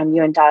guys.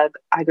 You and Doug,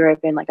 I grew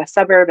up in like a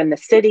suburb in the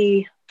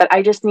city, but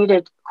I just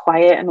needed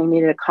quiet and I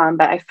needed a calm.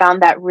 But I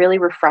found that really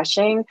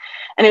refreshing.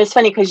 And it was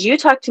funny because you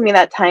talked to me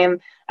that time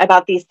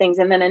about these things.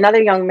 And then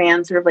another young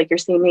man, sort of like your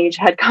same age,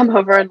 had come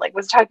over and like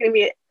was talking to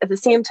me at the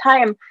same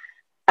time,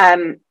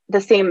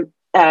 the same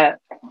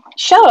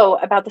show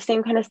about the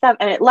same kind of stuff.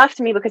 And it left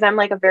me, because I'm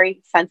like a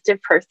very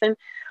sensitive person,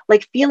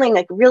 like feeling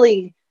like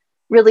really,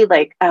 really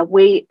like a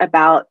weight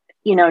about,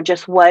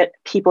 just what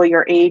people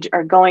your age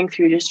are going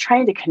through, just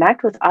trying to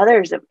connect with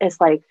others. It's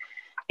like,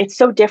 it's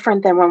so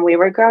different than when we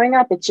were growing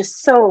up. It's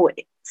just so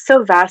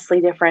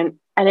vastly different.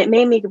 And it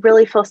made me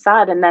really feel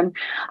sad. And then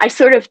I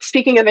sort of,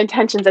 speaking of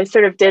intentions, I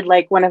sort of did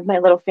like one of my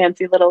little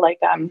fancy little like,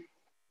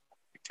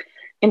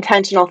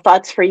 intentional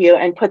thoughts for you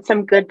and put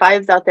some good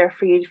vibes out there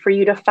for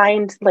you to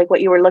find like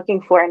what you were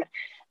looking for.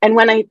 And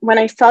when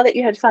I saw that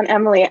you had found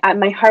Emily,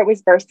 my heart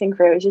was bursting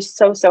for you. I was just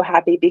so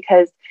happy,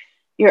 because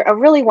you're a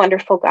really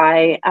wonderful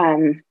guy.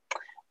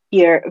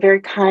 You're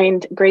very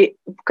kind, great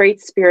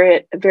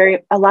spirit,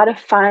 a lot of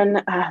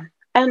fun.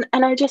 And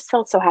I just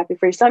felt so happy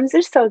for you. So I'm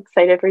just so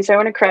excited for you. So I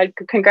want to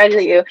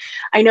congratulate you.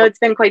 I know it's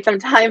been quite some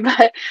time,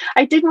 but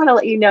I did want to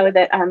let you know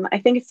that I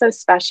think it's so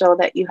special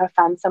that you have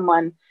found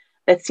someone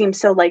that seems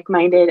so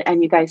like-minded,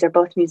 and you guys are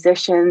both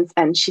musicians,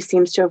 and she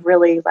seems to have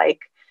really like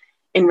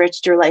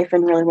enriched your life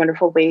in really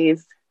wonderful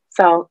ways.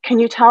 So can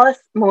you tell us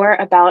more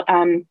about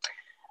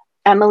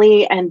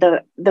Emily and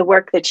the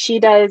work that she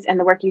does and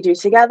the work you do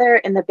together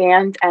in the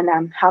band,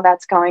 and how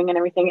that's going and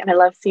everything? And I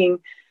love seeing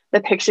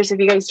the pictures of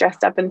you guys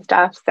dressed up and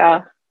stuff.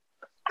 So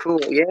cool.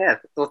 Yeah.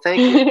 Well,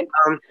 thank you.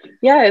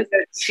 Yes.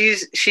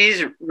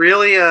 She's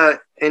really a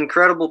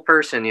incredible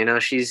person.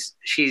 She's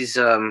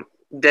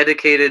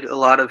dedicated a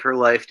lot of her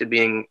life to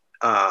being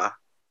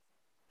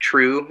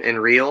true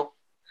and real,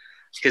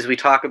 because we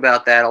talk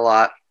about that a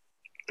lot,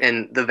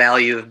 and the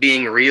value of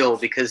being real,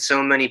 because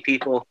so many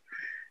people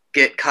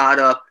get caught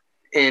up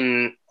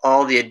in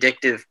all the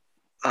addictive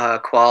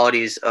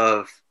qualities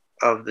of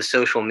the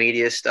social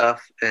media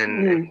stuff,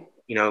 and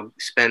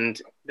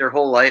spend their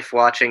whole life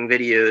watching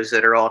videos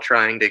that are all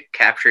trying to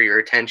capture your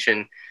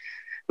attention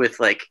with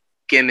like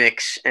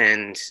gimmicks,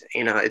 and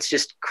it's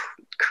just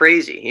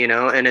crazy,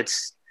 and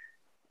it's,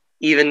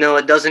 even though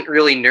it doesn't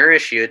really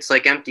nourish you, it's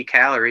like empty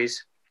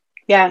calories.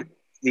 Yeah.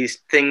 These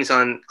things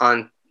on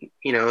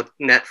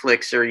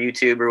Netflix or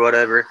YouTube or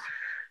whatever,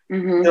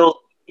 mm-hmm.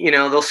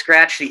 they'll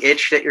scratch the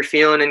itch that you're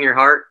feeling in your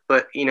heart,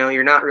 but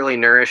you're not really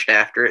nourished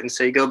after it. And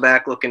so you go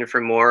back looking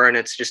for more, and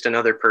it's just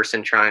another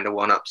person trying to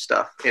one up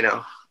stuff,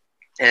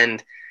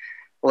 and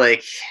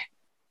like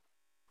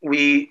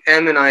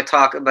Em and I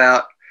talk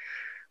about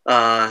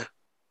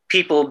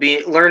people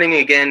learning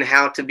again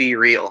how to be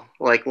real,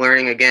 like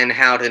learning again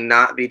how to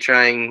not be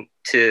trying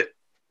to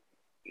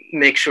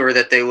make sure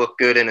that they look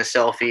good in a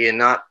selfie, and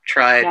not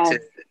try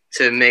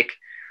to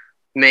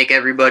make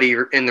everybody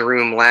in the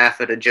room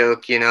laugh at a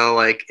joke.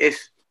 Like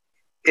if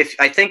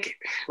I think,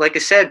 like I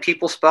said,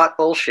 people spot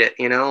bullshit,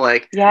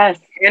 like, yes.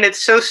 And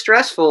it's so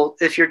stressful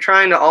if you're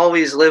trying to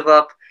always live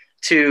up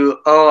to,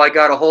 I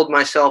got to hold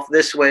myself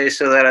this way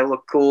so that I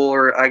look cool,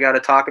 or I got to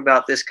talk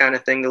about this kind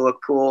of thing to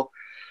look cool.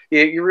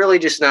 You're really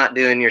just not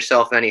doing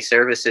yourself any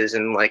services.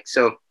 And like,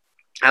 so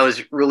I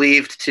was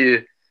relieved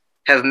to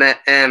have met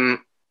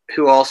Em,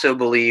 who also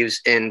believes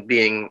in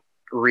being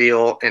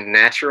real and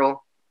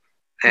natural,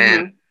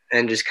 and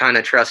just kind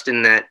of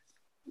trusting that,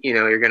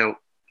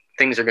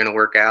 things are going to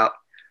work out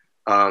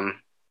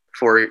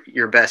for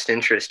your best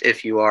interest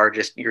if you are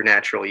just your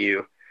natural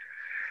you.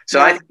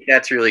 So I think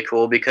that's really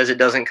cool, because it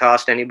doesn't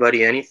cost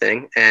anybody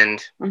anything.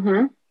 And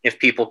if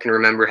people can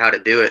remember how to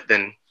do it,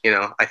 then,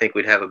 I think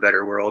we'd have a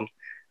better world.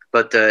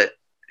 But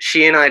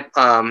she and I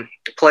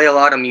play a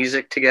lot of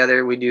music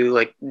together. We do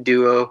like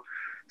duo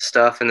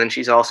stuff. And then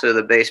she's also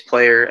the bass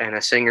player and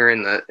a singer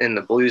in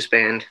the blues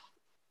band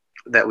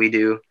that we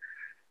do.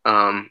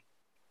 And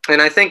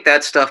I think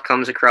that stuff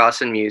comes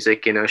across in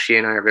music. You know, she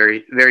and I are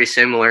very, very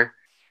similar.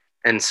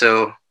 And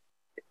so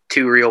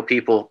two real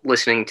people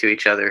listening to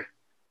each other,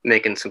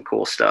 making some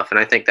cool stuff. And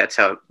I think that's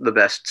how the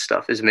best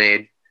stuff is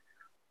made.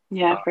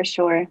 Yeah, for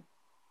sure.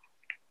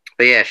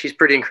 But yeah, she's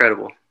pretty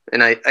incredible.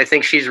 And I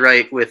think she's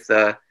right with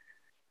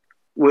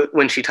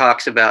when she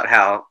talks about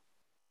how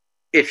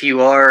if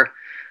you are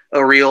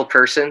a real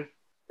person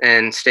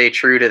and stay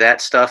true to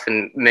that stuff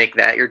and make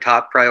that your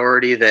top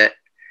priority, that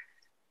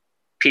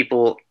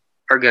people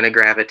are going to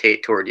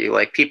gravitate toward you.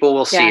 Like people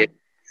will see it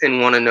and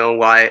want to know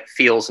why it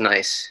feels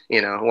nice,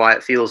 you know, why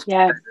it feels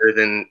better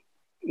than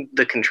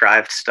the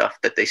contrived stuff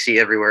that they see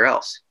everywhere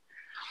else.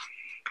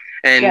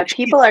 And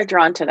people are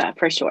drawn to that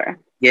for sure.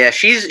 Yeah,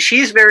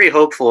 she's very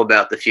hopeful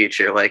about the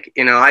future. Like,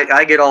 you know,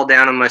 I get all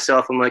down on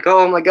myself. I'm like,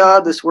 oh my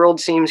God, this world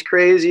seems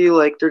crazy.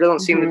 Like there don't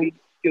seem to be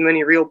too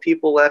many real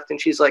people left. And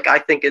she's like, I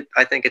think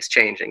it's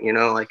changing, you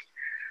know, like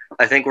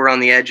I think we're on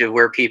the edge of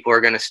where people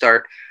are going to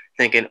start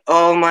thinking,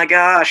 oh my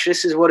gosh,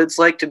 this is what it's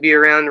like to be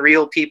around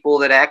real people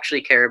that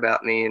actually care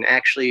about me and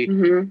actually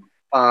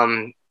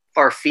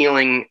are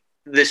feeling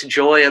this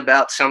joy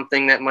about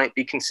something that might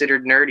be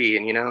considered nerdy.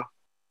 And, you know,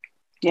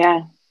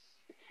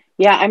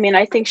 yeah, I mean,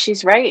 I think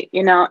she's right,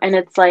 you know, and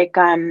it's like,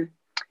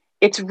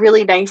 it's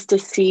really nice to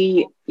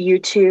see you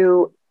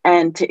two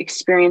and to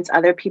experience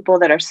other people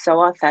that are so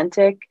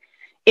authentic.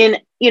 You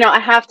know, I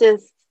have to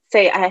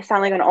say, I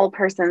sound like an old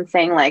person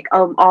saying like,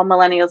 oh, all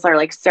millennials are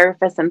like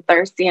surface and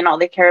thirsty and all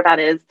they care about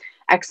is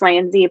X, Y,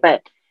 and Z.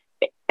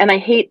 And I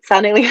hate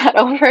sounding like that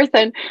old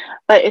person,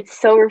 but it's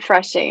so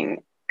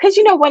refreshing. Because,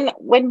 you know,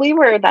 when we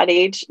were that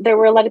age, there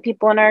were a lot of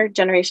people in our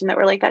generation that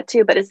were like that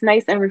too, but it's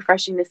nice and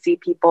refreshing to see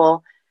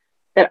people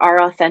that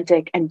are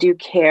authentic and do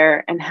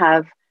care and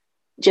have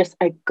just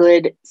a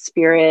good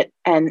spirit.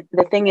 And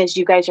the thing is,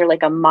 you guys are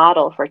like a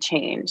model for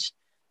change.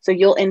 So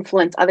you'll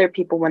influence other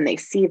people when they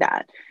see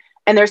that.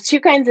 And there's two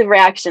kinds of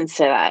reactions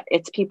to that.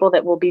 It's people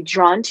that will be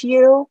drawn to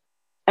you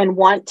and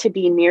want to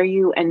be near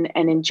you and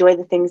enjoy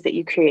the things that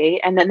you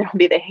create. And then there'll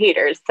be the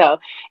haters. So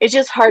it's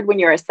just hard when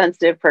you're a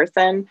sensitive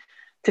person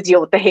to deal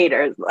with the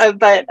haters.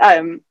 But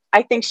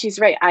I think she's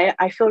right.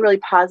 I feel really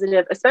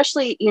positive,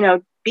 especially, you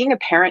know, being a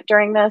parent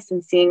during this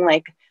and seeing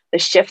like the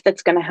shift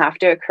that's going to have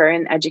to occur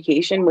in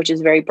education, which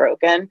is very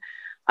broken,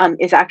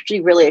 is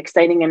actually really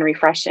exciting and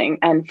refreshing.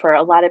 And for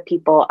a lot of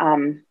people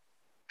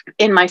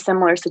in my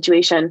similar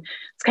situation,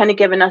 it's kind of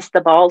given us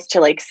the balls to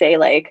like say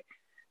like,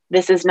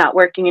 this is not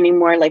working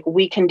anymore. Like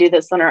we can do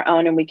this on our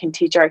own and we can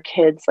teach our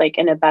kids like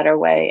in a better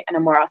way and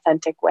a more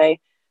authentic way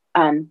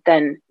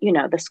than, you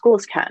know, the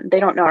schools can. They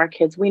don't know our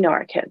kids. We know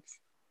our kids.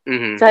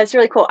 So that's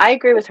really cool. I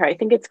agree with her. I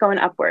think it's going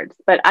upwards,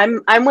 but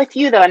I'm with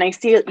you though. And I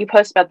see you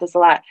post about this a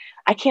lot.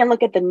 I can't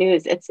look at the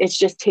news. It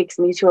just takes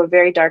me to a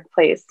very dark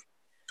place,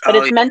 but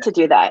it's meant to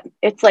do that.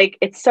 It's like,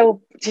 it's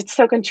so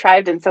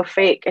contrived and so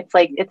fake. It's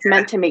like, it's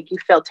meant to make you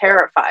feel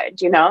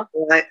terrified, you know?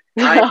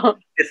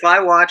 If I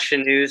watch the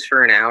news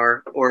for an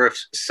hour, or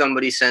if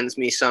somebody sends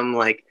me some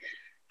like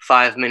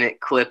 5-minute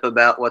clip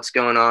about what's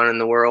going on in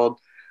the world,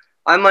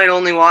 I might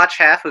only watch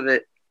half of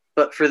it,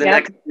 but for the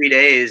next 3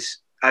 days,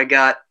 I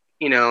got,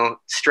 you know,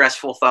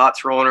 stressful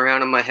thoughts rolling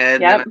around in my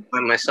head, and I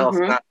find myself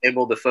not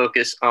able to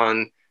focus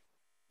on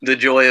the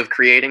joy of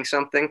creating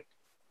something.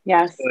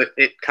 Yes. So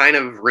it kind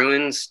of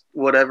ruins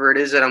whatever it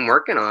is that I'm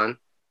working on.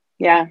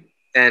 Yeah.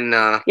 And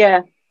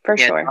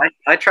sure.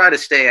 I try to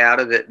stay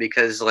out of it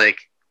because like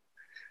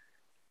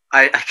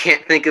I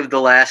can't think of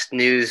the last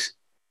news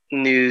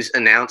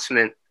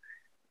announcement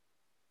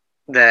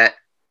that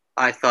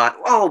I thought,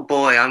 oh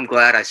boy, I'm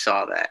glad I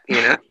saw that,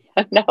 you know?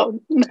 No,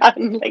 not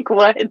like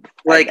what?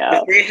 Like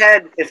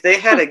if they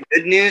had a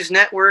good news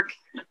network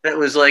that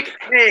was like,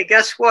 hey,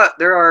 guess what?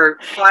 There are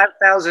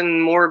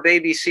 5,000 more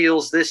baby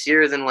seals this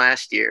year than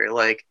last year.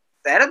 Like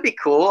that'd be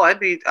cool. I'd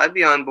be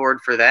on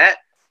board for that.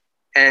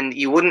 And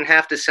you wouldn't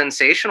have to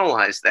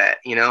sensationalize that,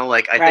 you know?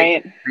 Like I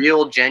think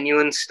real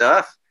genuine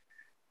stuff,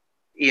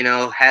 you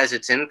know, has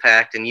its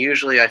impact. And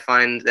usually I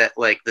find that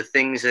like the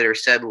things that are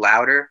said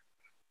louder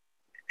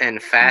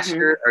and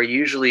faster are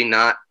usually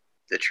not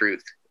the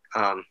truth.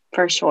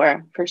 For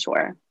sure.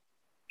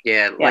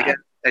 Yeah, like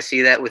I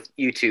see that with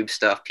YouTube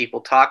stuff.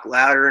 People talk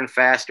louder and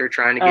faster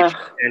trying to get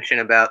your attention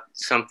about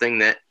something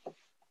that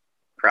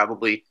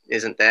probably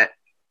isn't that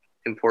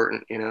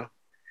important, you know?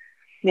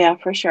 Yeah,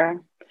 for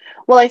sure.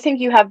 Well, I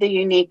think you have the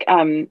unique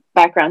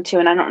background too,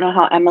 and I don't know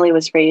how Emily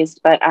was raised,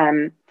 but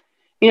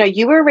you know,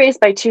 you were raised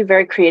by two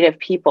very creative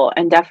people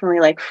and definitely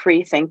like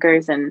free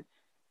thinkers and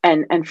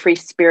free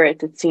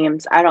spirits, it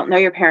seems. I don't know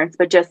your parents,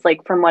 but just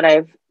like from what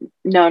I've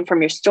known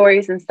from your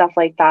stories and stuff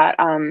like that,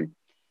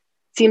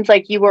 seems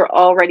like you were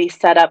already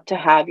set up to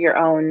have your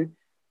own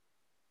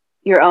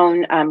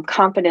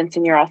confidence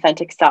in your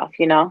authentic self,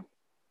 you know?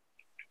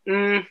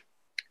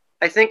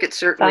 I think it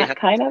certainly that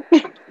kind of.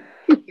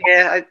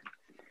 Yeah,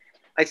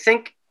 I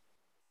think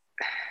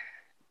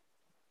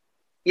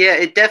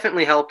it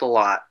definitely helped a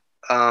lot.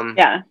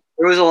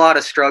 There was a lot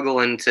of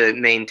struggle into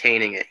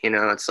maintaining it, you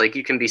know. It's like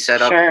you can be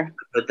set up,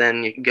 but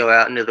then you can go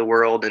out into the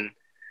world and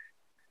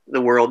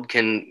the world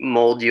can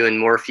mold you and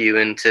morph you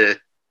into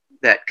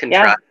that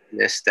Yeah.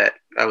 contrivedness that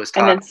I was And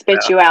talking then spit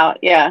about. you out.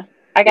 Yeah.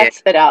 I got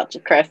spit out,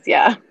 Chris.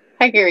 Yeah.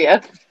 I hear you.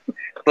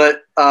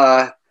 But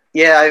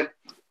yeah,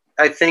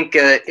 I think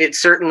it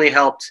certainly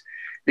helped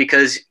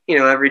because, you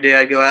know, every day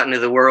I'd go out into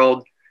the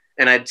world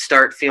and I'd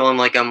start feeling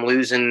like I'm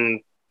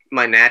losing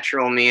my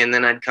natural me, and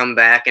then I'd come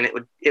back and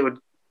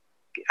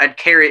I'd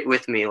carry it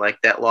with me, like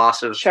that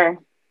loss of Sure.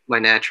 my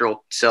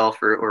natural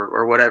self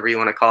or whatever you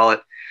want to call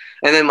it.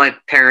 And then my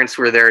parents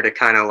were there to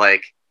kind of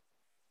like,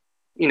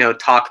 you know,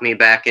 talk me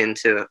back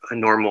into a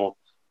normal,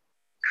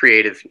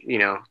 creative, you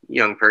know,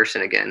 young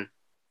person again.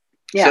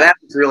 Yeah. So that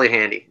was really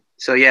handy.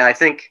 So yeah, I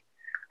think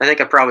I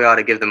probably ought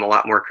to give them a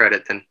lot more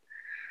credit than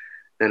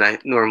I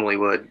normally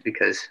would,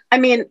 because I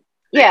mean,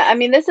 yeah, I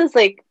mean, this is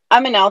like,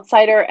 I'm an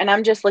outsider and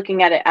I'm just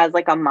looking at it as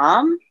like a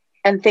mom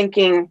and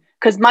thinking,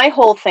 because my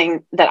whole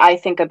thing that I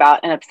think about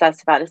and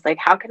obsess about is like,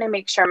 how can I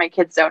make sure my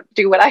kids don't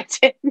do what I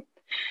did?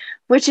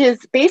 Which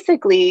is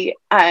basically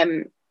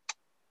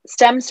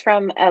stems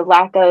from a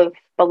lack of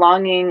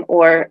belonging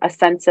or a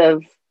sense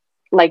of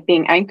like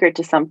being anchored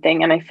to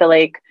something. And I feel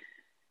like,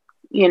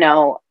 you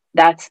know,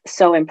 that's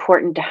so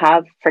important to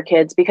have for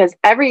kids, because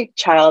every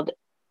child,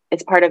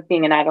 it's part of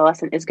being an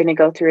adolescent, is going to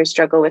go through a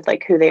struggle with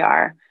like who they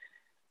are.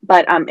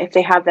 But if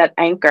they have that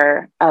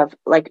anchor of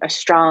like a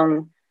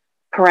strong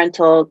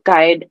parental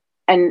guide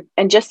and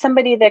just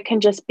somebody that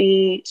can just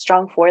be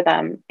strong for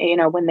them, you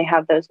know, when they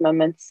have those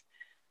moments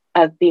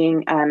of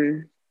being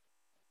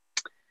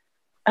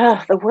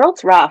the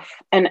world's rough,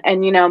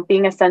 and you know,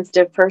 being a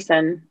sensitive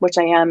person, which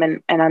I am,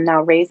 and I'm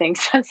now raising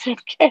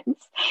sensitive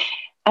kids,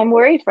 I'm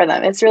worried for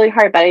them. It's really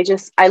hard. But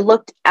I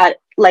looked at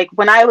like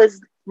when I was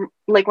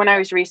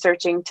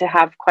researching to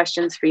have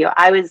questions for you,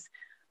 I was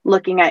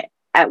looking at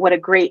what a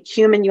great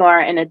human you are,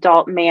 an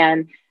adult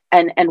man,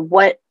 and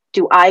what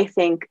do I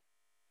think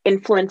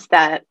influenced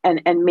that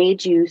and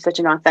made you such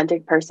an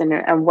authentic person,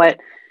 and what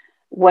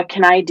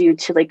can I do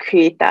to like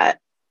create that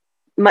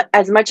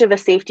as much of a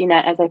safety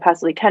net as I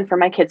possibly can for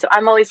my kids. So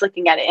I'm always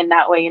looking at it in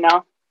that way, you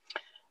know.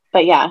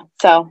 But yeah,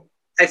 so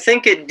I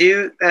think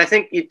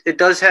it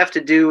does have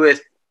to do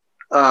with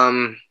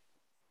a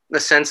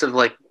sense of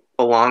like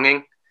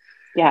belonging.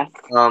 yes.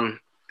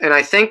 And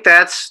I think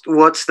that's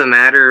what's the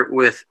matter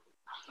with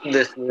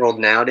this world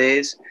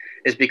nowadays,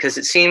 is because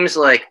it seems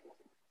like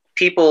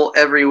people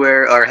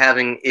everywhere are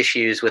having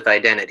issues with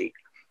identity,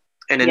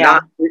 and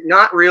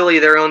not really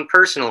their own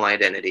personal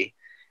identity.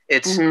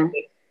 It's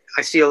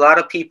I see a lot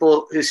of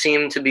people who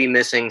seem to be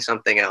missing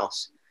something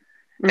else.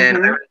 And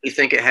I really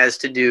think it has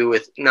to do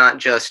with not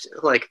just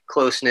like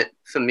close-knit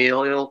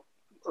familial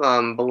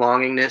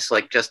belongingness,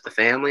 like just the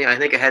family. I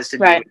think it has to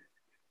do with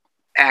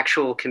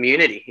actual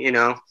community, you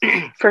know?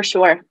 For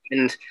sure.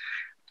 And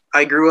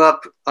I grew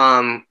up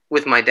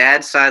with my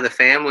dad's side of the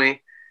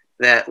family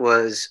that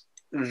was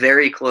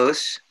very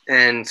close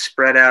and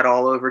spread out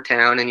all over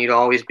town, and you'd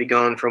always be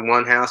going from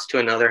one house to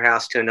another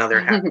house to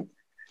another house.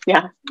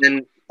 Yeah.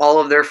 And all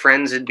of their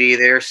friends would be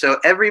there, so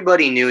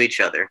everybody knew each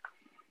other.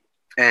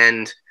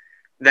 And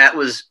that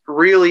was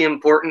really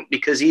important,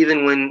 because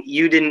even when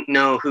you didn't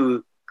know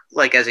who,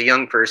 like as a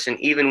young person,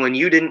 even when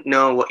you didn't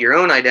know what your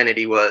own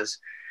identity was,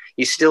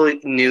 you still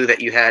knew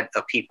that you had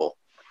a people.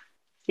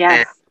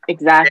 Yes,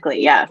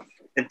 exactly. Yes.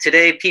 And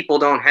today people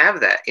don't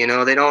have that, you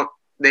know, they're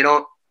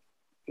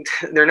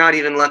not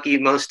even lucky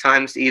most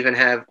times to even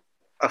have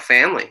a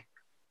family.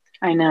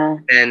 I know.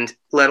 And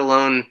let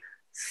alone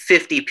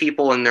 50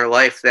 people in their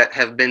life that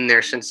have been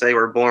there since they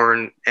were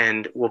born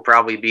and will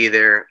probably be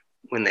there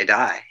when they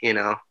die, you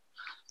know?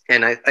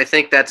 And I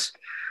think that's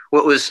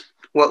what was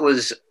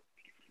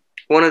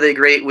one of the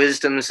great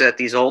wisdoms that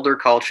these older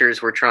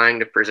cultures were trying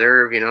to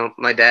preserve. You know,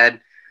 my dad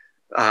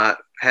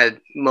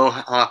had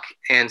Mohawk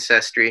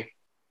ancestry.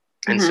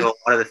 And so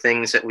a lot of the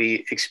things that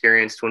we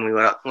experienced when we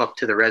went up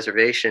to the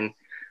reservation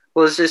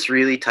was this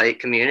really tight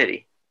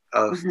community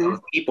of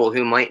people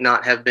who might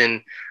not have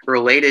been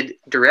related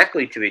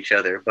directly to each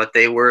other, but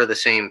they were the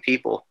same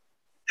people,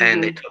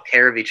 and they took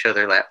care of each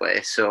other that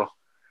way. So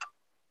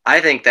I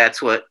think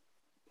that's what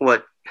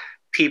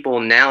people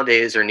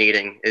nowadays are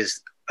needing,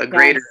 is a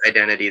greater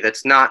identity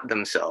that's not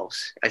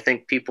themselves. I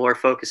think people are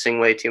focusing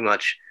way too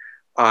much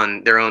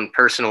on their own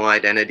personal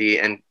identity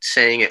and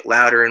saying it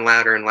louder and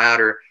louder and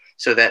louder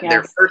so that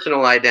their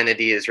personal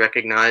identity is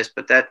recognized.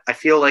 But that, I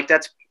feel like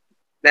that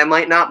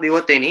might not be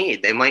what they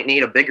need. They might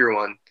need a bigger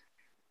one,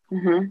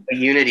 a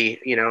unity,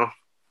 you know?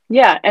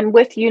 Yeah. And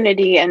with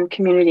unity and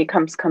community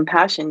comes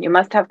compassion. You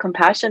must have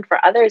compassion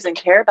for others and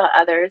care about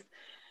others.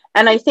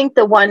 And I think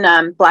the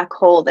one black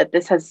hole that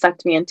this has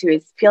sucked me into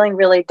is feeling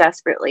really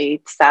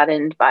desperately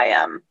saddened by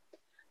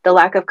the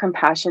lack of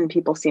compassion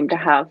people seem to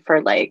have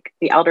for like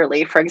the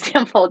elderly, for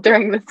example,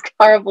 during this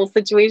horrible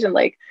situation.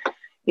 Like,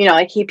 you know,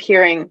 I keep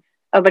hearing,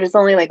 oh, but it's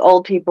only like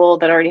old people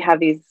that already have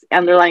these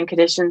underlying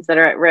conditions that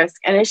are at risk.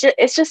 And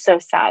it's just so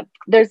sad.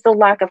 There's the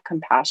lack of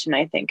compassion,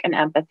 I think, and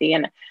empathy.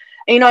 And,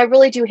 you know, I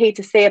really do hate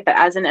to say it, but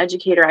as an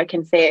educator, I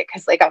can say it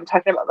because like I'm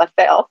talking about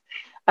myself.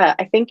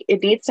 I think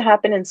it needs to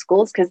happen in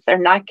schools because they're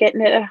not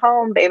getting it at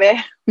home, baby.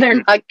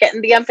 They're not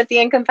getting the empathy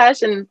and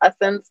compassion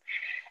lessons.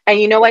 And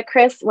you know what,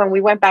 Chris, when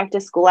we went back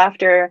to school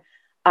after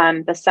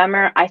the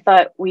summer, I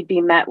thought we'd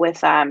be met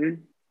with a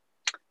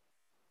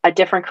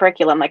different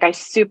curriculum. Like I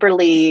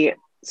stupidly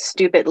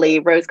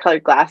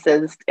rose-colored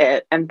glasses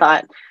it and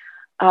thought,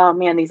 oh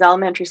man, these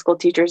elementary school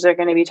teachers are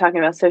going to be talking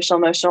about social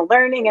emotional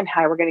learning and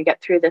how we're going to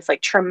get through this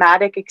like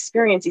traumatic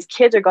experience. These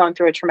kids are going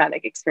through a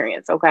traumatic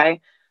experience.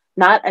 Okay.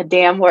 Not a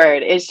damn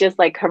word. It's just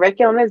like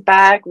curriculum is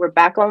back. We're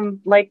back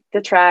on like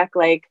the track.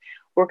 Like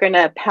we're going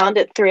to pound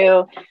it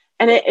through.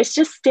 And it's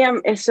just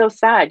it's so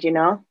sad, you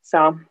know?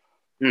 So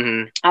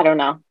I don't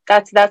know.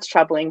 That's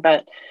troubling.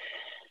 But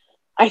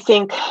I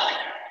think,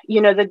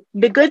 you know,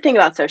 the good thing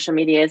about social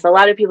media is a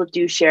lot of people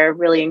do share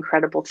really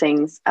incredible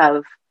things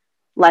of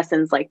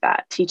lessons like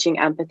that, teaching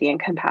empathy and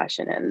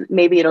compassion. And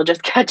maybe it'll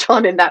just catch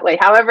on in that way.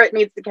 However it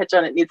needs to catch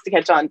on, it needs to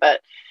catch on.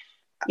 But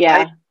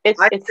yeah, it's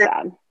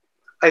sad.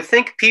 I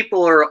think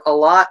people are a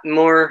lot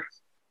more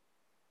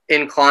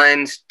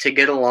inclined to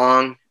get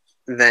along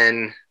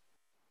than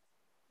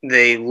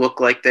they look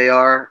like they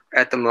are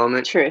at the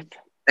moment. Truth.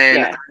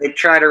 And I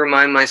try to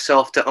remind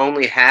myself to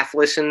only half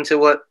listen to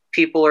what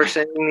people are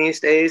saying these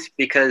days,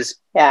 because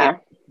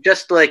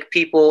just like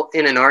people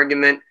in an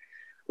argument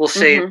will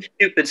say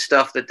stupid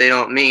stuff that they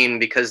don't mean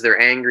because they're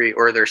angry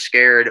or they're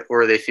scared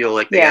or they feel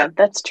like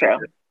that's true.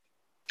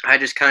 I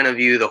just kind of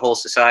view the whole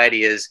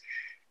society as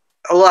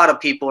a lot of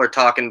people are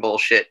talking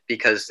bullshit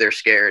because they're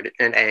scared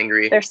and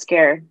angry. They're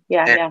scared.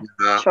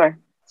 Sure.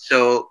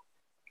 So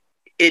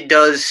it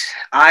does,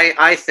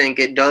 I think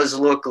it does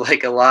look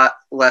like a lot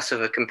less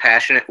of a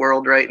compassionate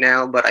world right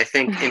now, but I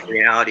think in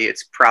reality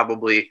it's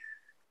probably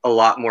a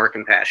lot more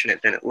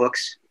compassionate than it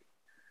looks.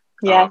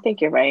 I think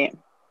you're right.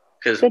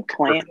 Good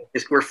point.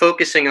 We're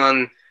focusing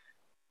on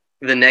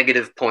the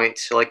negative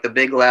points, like the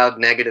big, loud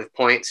negative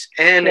points.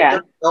 And it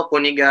doesn't help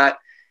when you got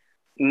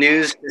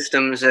news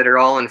systems that are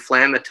all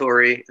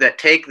inflammatory that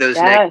take those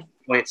negative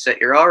points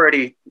that you're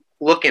already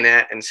looking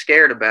at and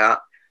scared about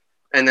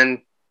and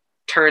then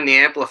turn the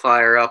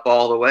amplifier up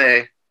all the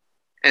way.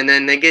 And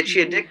then they get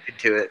you addicted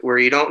to it where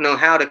you don't know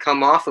how to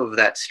come off of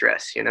that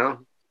stress, you know?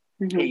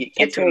 You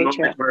get to a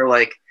moment where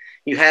like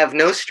you have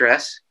no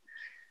stress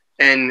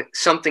and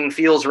something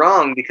feels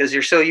wrong because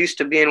you're so used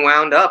to being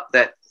wound up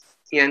that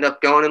you end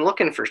up going and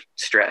looking for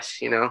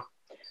stress, you know?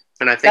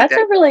 And I think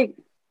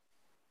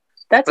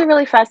that's a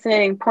really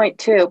fascinating point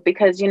too,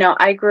 because, you know,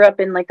 I grew up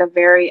in like a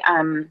very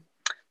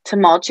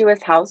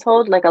tumultuous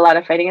household, like a lot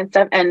of fighting and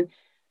stuff. And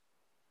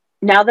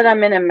now that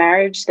I'm in a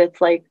marriage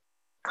that's like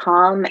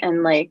calm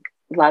and like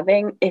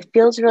loving, it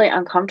feels really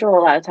uncomfortable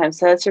a lot of times.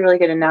 So that's a really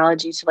good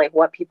analogy to like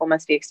what people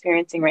must be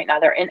experiencing right now.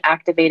 They're in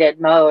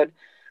activated mode.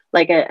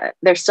 Like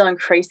they're still in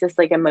crisis,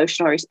 like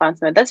emotional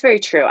response mode. That's very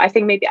true. I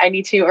think maybe I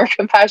need to be more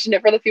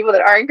compassionate for the people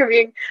that aren't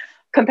being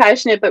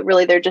compassionate, but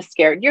really they're just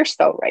scared. You're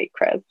so right,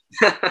 Chris.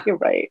 You're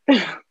right.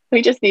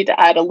 We just need to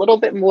add a little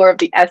bit more of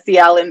the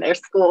SEL in their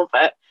school,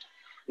 but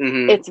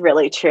it's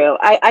really true.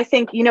 I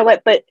think, you know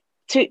what, but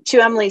to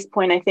Emily's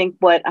point, I think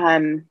what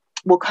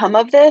will come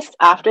of this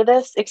after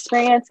this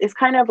experience is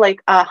kind of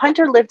like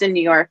Hunter lived in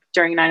New York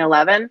during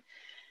 9/11.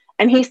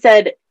 And he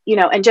said, you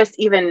know, and just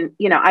even,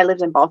 you know, I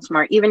lived in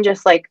Baltimore, even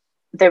just like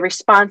the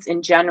response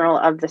in general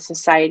of the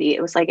society,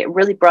 it was like, it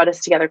really brought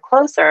us together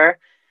closer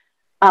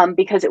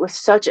because it was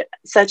such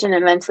an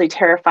immensely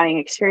terrifying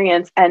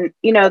experience. And,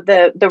 you know,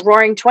 the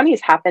roaring 20s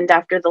happened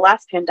after the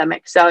last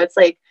pandemic. So it's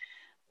like,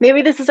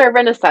 maybe this is our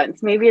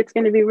renaissance. Maybe it's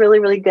going to be really,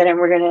 really good. And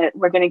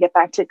we're going to get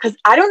back to, because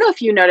I don't know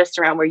if you noticed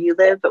around where you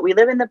live, but we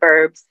live in the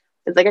burbs.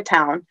 It's like a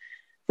town.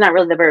 It's not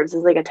really the burbs. It's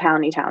like a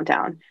towny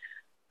town.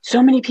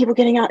 So many people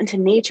getting out into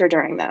nature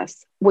during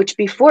this, which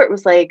before it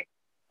was like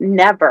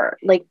never,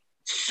 like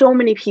so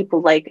many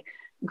people like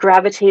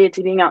gravitated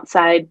to being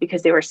outside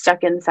because they were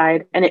stuck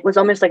inside. And it was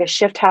almost like a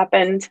shift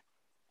happened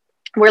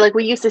where like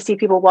we used to see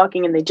people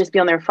walking and they'd just be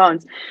on their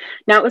phones.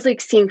 Now it was like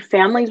seeing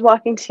families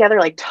walking together,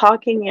 like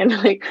talking and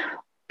like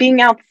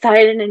being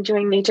outside and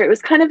enjoying nature. It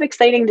was kind of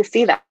exciting to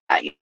see that.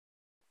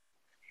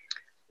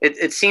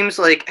 It seems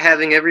like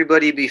having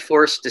everybody be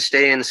forced to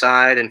stay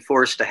inside and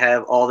forced to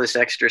have all this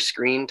extra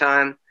screen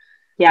time.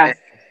 Yeah.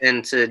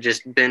 And to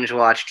just binge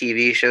watch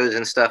TV shows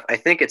and stuff. I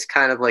think it's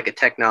kind of like a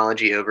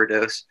technology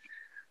overdose.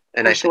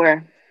 And I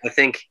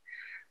think,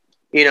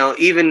 you know,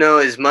 even though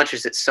as much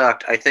as it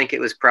sucked, I think it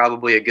was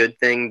probably a good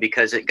thing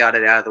because it got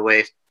it out of the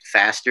way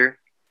faster.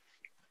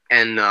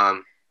 And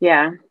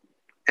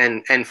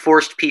and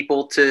forced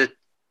people to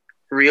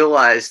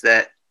realize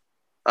that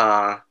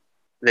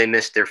they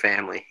missed their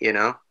family, you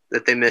know,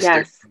 that they missed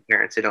their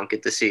parents they don't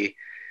get to see.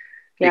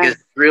 Because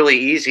it's really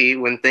easy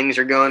when things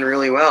are going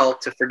really well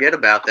to forget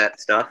about that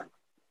stuff.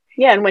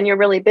 Yeah, and when you're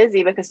really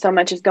busy because so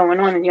much is going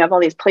on and you have all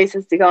these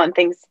places to go and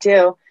things to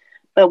do.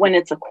 But when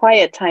it's a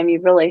quiet time, you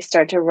really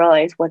start to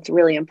realize what's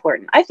really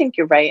important. I think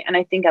you're right. And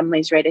I think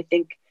Emily's right. I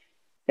think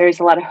there's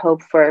a lot of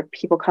hope for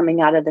people coming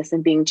out of this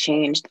and being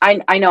changed.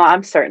 I know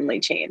I'm certainly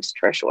changed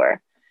for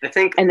sure. I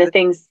think and the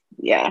things,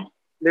 I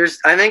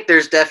think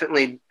there's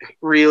definitely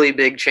really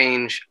big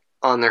change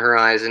on the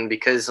horizon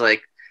because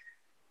like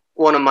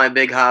one of my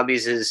big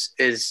hobbies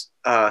is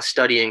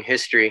studying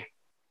history.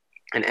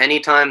 And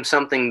anytime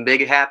something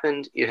big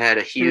happened, you had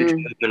a huge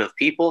movement of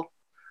people.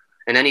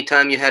 And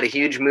anytime you had a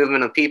huge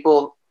movement of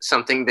people,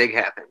 something big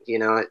happened. You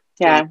know,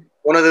 when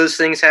one of those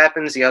things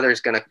happens, the other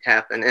is going to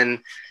happen. And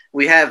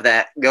we have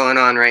that going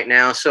on right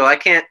now. So I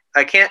can't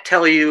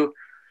tell you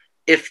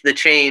if the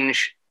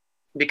change,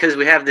 because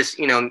we have this,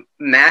 you know,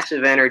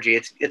 massive energy.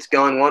 It's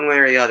going one way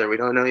or the other. We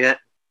don't know yet.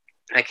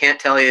 I can't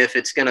tell you if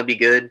it's going to be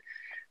good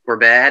or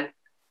bad.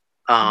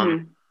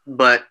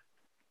 But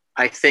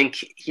I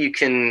think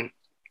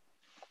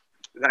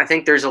I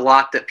think there's a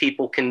lot that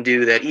people can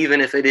do that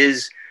even if it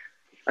is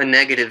a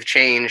negative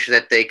change,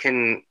 that they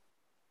can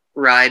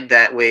ride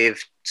that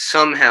wave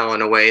somehow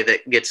in a way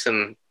that gets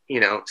them, you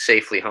know,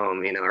 safely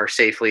home, you know, or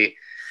safely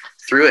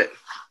through it.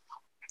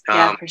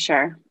 Yeah, for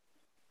sure.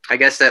 I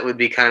guess that would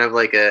be kind of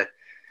like a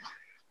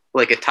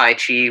Tai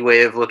Chi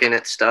way of looking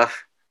at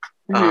stuff,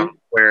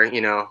 where,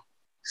 you know,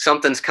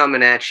 something's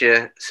coming at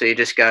you, so you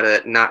just got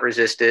to not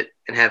resist it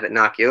and have it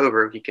knock you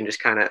over. You can just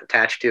kind of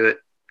attach to it,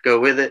 go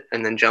with it,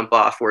 and then jump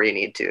off where you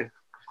need to.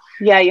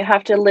 Yeah, you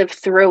have to live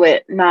through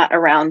it, not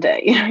around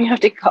it. You know, you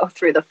have to go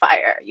through the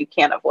fire. You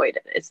can't avoid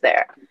it. It's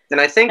there.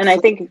 And I think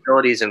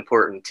flexibility is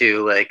important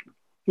too. Like,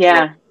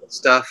 yeah,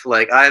 stuff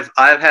like I've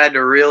had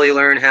to really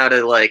learn how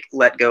to like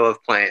let go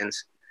of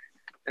plans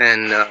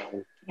and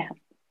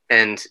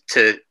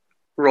to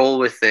roll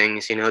with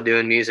things, you know,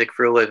 doing music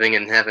for a living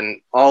and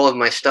having all of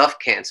my stuff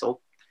canceled.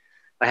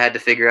 I had to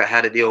figure out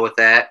how to deal with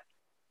that.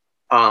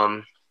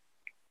 And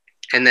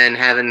then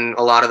having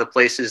a lot of the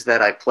places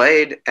that I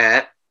played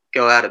at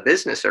go out of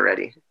business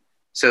already.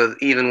 So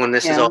even when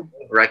this is all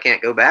over, I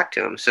can't go back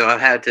to them. So I've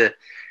had to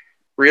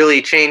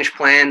really change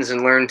plans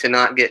and learn to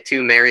not get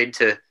too married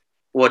to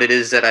what it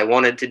is that I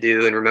wanted to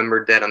do, and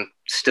remembered that I'm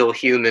still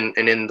human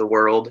and in the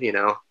world, you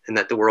know, and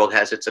that the world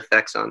has its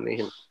effects on me.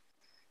 And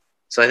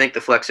so I think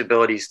the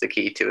flexibility is the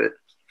key to it.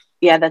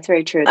 Yeah, that's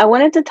very true. I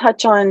wanted to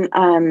touch on,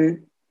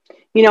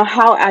 you know,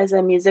 how as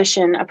a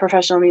musician, a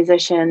professional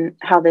musician,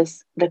 how the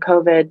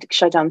COVID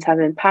shutdowns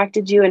have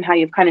impacted you and how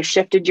you've kind of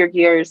shifted your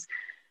gears.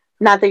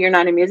 Not that you're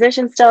not a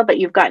musician still, but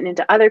you've gotten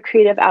into other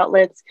creative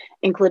outlets,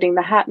 including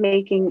the hat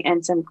making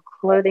and some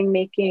clothing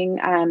making,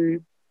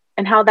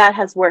 and how that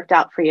has worked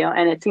out for you.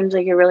 And it seems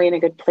like you're really in a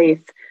good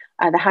place.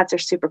 The hats are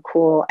super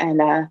cool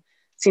and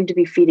seem to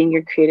be feeding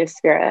your creative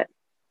spirit.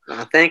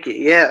 Thank you.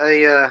 Yeah,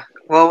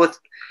 it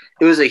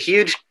was a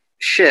huge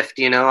shift.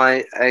 You know,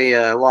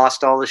 I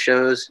lost all the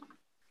shows,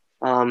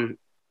 and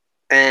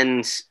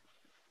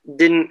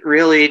didn't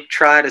really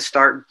try to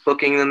start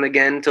booking them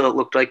again until it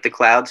looked like the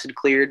clouds had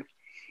cleared.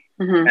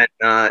 And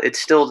it's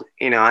still,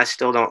 you know, I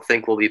still don't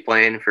think we'll be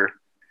playing for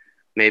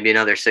maybe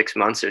another 6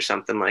 months or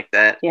something like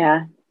that.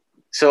 Yeah.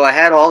 So I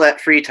had all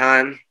that free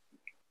time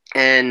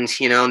and,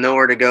 you know,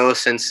 nowhere to go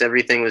since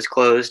everything was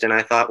closed. And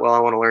I thought, well, I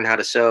want to learn how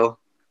to sew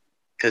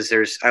because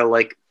I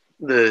like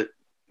the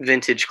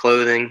vintage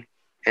clothing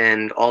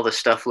and all the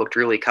stuff looked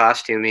really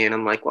costumey. And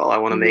I'm like, well, I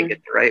want to make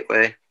it the right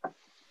way.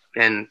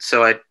 And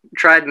so I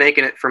tried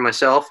making it for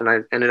myself and I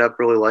ended up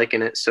really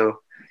liking it.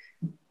 So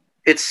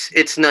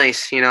it's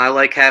nice. You know, I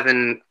like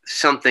having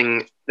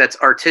something that's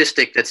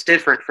artistic, that's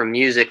different from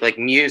music. Like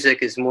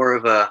music is more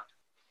of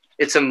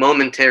it's a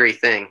momentary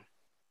thing,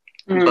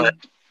 but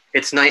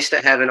it's nice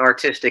to have an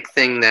artistic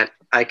thing that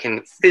I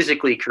can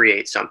physically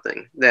create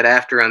something that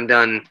after I'm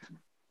done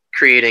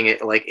creating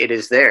it, like it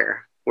is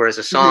there. Whereas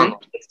a song,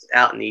 it's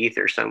out in the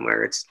ether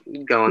somewhere. It's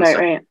going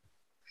somewhere.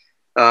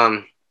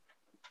 Right.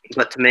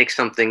 But to make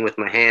something with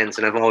my hands,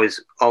 and I've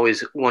always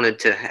wanted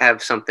to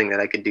have something that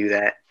I could do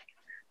that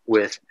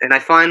with. And I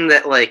find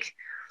that like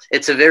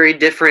it's a very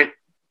different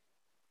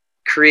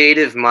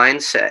creative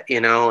mindset,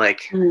 you know,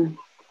 like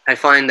I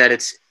find that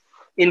it's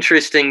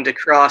interesting to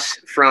cross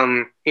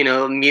from, you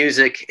know,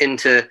 music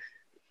into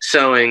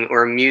sewing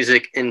or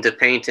music into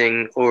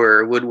painting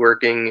or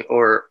woodworking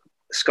or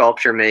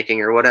sculpture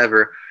making or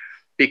whatever,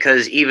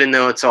 because even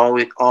though it's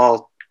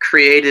all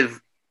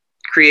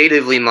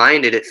creatively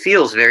minded, it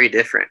feels very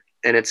different.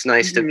 And it's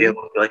nice to be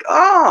able to be like,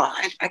 oh,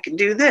 I can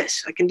do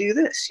this. I can do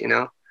this, you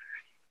know?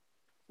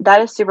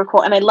 That is super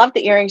cool. And I love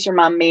the earrings your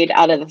mom made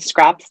out of the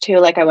scraps too.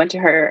 Like I went to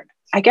her,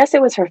 I guess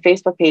it was her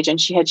Facebook page and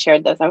she had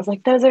shared those. I was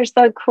like, those are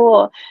so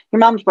cool. Your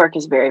mom's work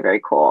is very,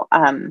 very cool.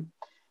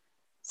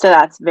 So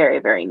that's very,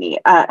 very neat.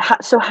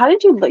 So how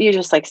did you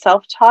just like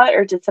self-taught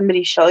or did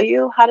somebody show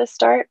you how to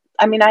start?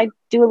 I mean, I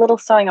do a little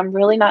sewing. I'm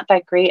really not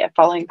that great at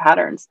following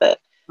patterns, but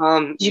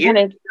there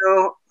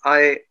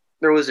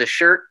was a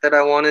shirt that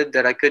I wanted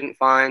that I couldn't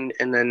find.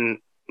 And then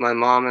my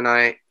mom and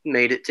I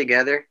made it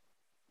together.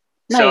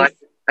 Nice. So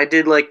I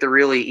did like the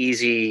really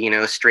easy, you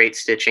know, straight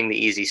stitching, the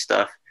easy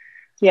stuff.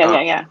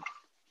 Yeah.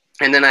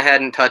 And then I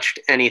hadn't touched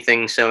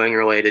anything sewing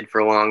related for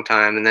a long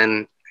time. And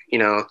then, you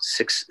know,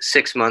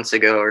 six months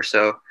ago or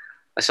so,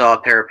 I saw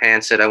a pair of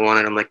pants that I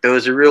wanted. I'm like,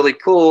 those are really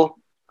cool.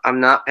 I'm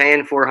not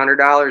paying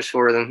 $400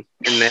 for them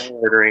and then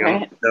ordering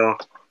them. So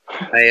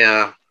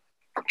I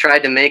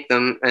tried to make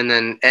them, and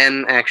then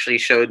M actually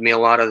showed me a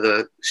lot of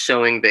the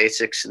sewing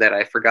basics that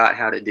I forgot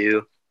how to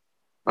do.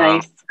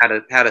 Nice.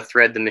 How to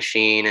thread the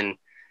machine,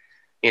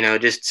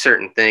 and just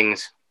certain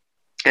things.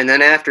 And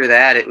then after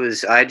that,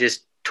 I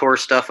just tore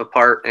stuff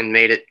apart and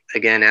made it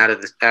again out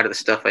of the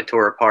stuff I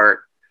tore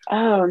apart.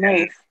 Oh,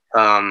 nice.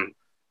 And,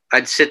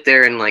 I'd sit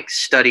there and like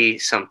study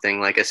something,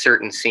 like a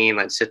certain seam.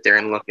 I'd sit there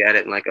and look at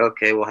it and like,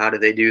 okay, well, how do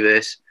they do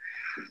this?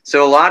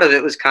 So a lot of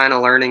it was kind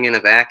of learning in a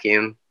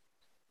vacuum.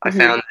 I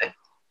found that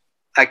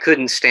I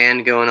couldn't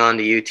stand going on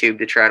to YouTube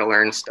to try to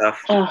learn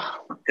stuff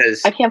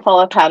because I can't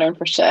follow a pattern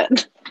for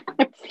shit.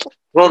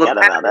 Well,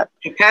 the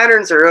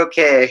patterns are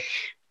okay.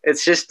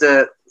 It's just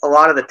a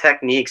lot of the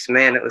techniques,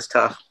 man, it was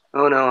tough.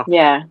 Oh no.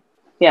 Yeah.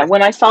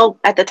 When I saw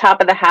at the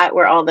top of the hat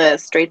where all the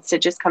straight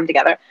stitches come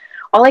together,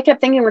 all I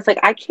kept thinking was like,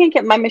 I can't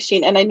get my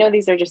machine. And I know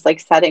these are just like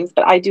settings,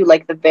 but I do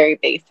like the very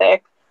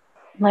basic.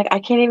 Like, I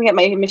can't even get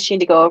my machine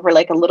to go over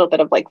like a little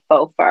bit of like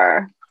faux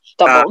fur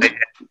doubled.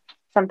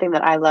 Something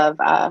that I love,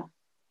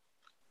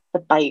 the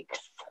bikes.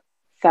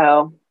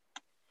 So.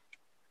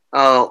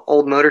 Oh,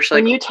 old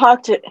motorcycle. When you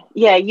talked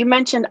you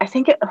mentioned, I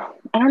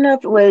don't know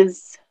if it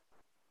was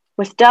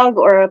with Doug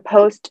or a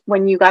post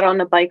when you got on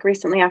the bike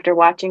recently after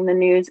watching the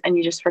news and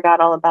you just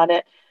forgot all about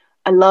it.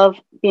 I love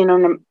being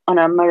on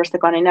a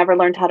motorcycle, and I never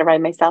learned how to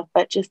ride myself,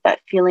 but just that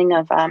feeling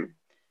of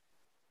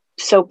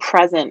so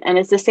present. And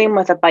it's the same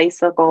with a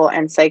bicycle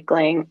and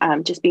cycling,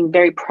 just being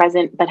very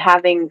present, but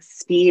having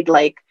speed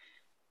like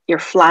you're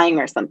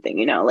flying or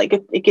something, like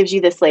it gives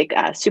you this like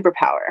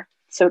superpower.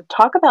 So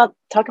talk about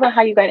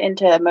how you got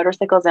into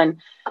motorcycles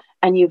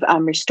and you've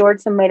restored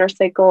some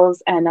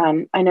motorcycles.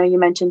 And I know you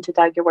mentioned to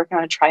Doug you're working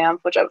on a Triumph,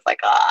 which I was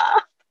like,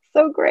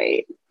 so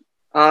great.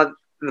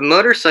 The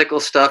motorcycle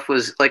stuff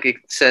was, like I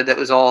said, that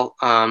was all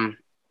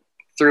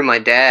through my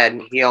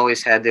dad. He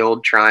always had the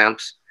old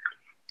Triumphs.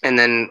 And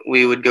then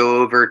we would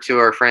go over to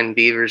our friend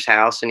Beaver's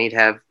house, and he'd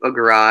have a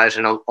garage,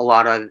 and a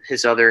lot of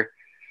his other,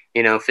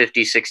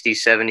 50, 60,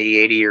 70,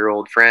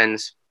 80-year-old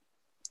friends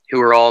who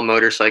were all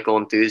motorcycle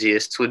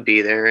enthusiasts would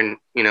be there, and,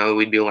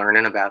 we'd be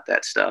learning about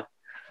that stuff.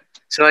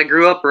 So I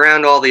grew up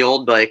around all the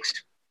old bikes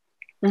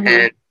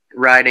and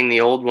riding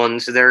the old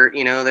ones.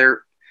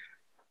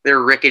 They're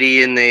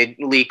rickety and they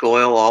leak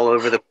oil all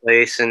over the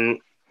place, and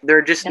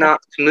they're just not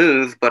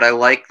smooth, but I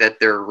like that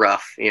they're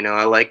rough.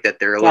 I like that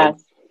they're a little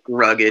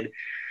rugged,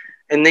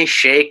 and they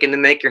shake and they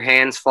make your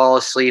hands fall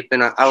asleep.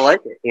 And I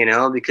like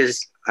it,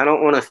 because I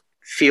don't want to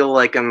feel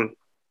like I'm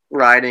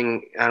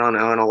riding, I don't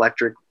know, an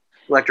electric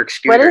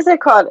scooter. What is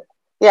it called?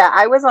 Yeah,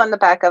 I was on the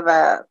back of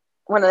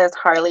one of those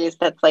Harleys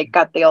that's like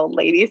got the old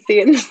lady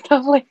seat and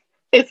stuff like.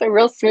 It's a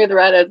real smooth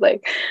ride. I was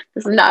like,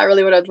 this is not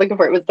really what I was looking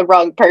for. It was the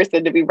wrong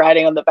person to be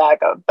riding on the back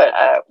of. But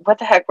what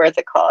the heck was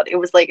it called? It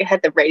was like, it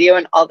had the radio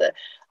and all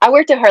I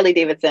worked at Harley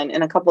Davidson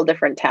in a couple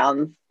different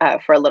towns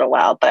for a little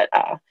while. But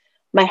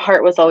my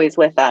heart was always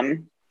with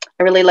them.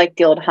 I really liked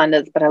the old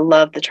Hondas, but I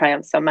love the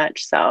Triumph so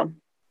much. So.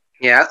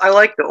 Yeah, I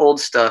like the old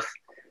stuff.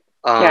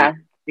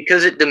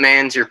 Because it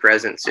demands your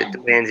presence. It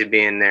demands you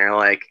being there.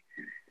 Like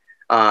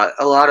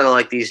a lot of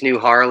like these new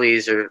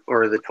Harleys or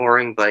the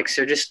touring bikes,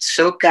 they're just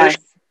so cushy.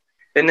 Yes.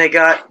 And they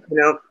got,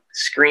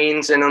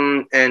 screens in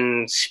them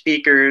and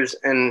speakers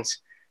and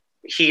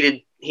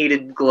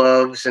heated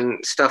gloves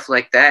and stuff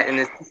like that.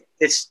 And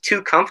it's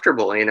too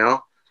comfortable,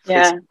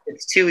 Yeah.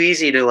 It's too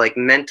easy to like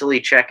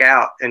mentally check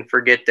out and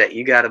forget that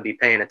you got to be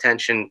paying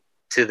attention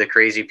to the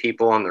crazy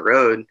people on the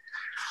road.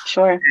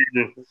 Sure.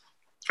 And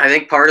I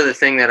think part of the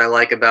thing that I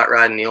like about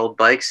riding the old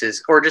bikes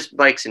or just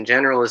bikes in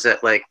general, is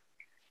that like,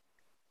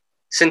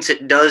 since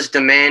it does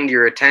demand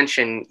your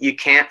attention, you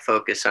can't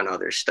focus on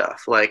other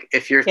stuff. Like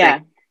if you're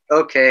thinking,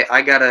 okay,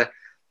 I got to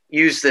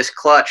use this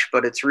clutch,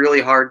 but it's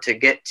really hard to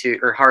get to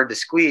or hard to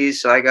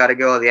squeeze. So I got to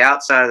go on the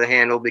outside of the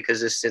handle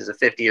because this is a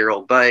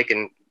 50-year-old bike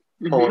and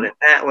pulling it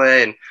that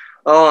way. And,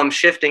 I'm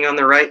shifting on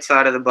the right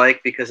side of the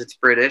bike because it's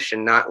British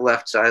and not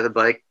left side of the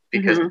bike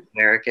because it's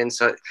American.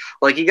 So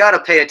like, you got to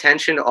pay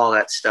attention to all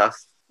that stuff.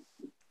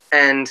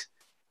 And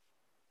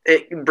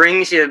it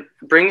brings you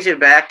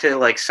back to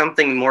like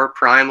something more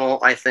primal,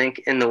 I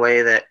think, in the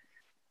way that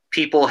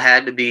people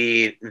had to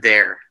be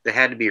there. They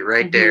had to be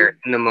right there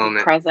in the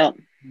moment,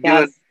 present, doing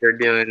what they're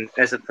doing,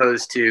 as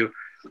opposed to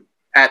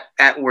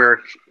at work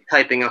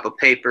typing up a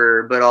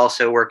paper, but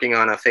also working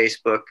on a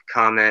Facebook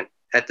comment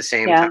at the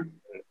same time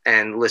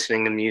and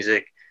listening to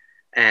music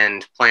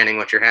and planning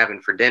what you're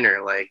having for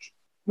dinner. Like,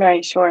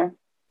 right, sure.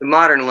 The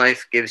modern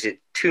life gives you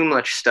too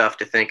much stuff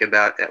to think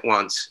about at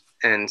once,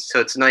 and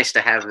so it's nice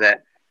to have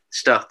that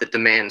stuff that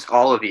demands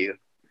all of you.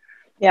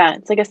 Yeah,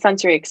 it's like a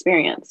sensory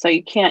experience, so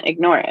you can't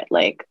ignore it.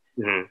 Like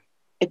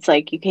it's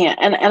like you can't,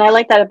 and I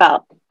like that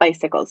about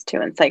bicycles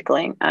too and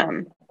cycling.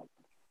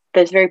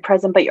 That's very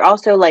present, but you're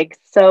also like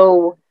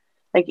so,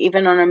 like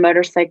even on a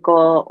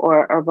motorcycle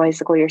or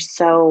bicycle, you're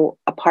so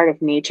a part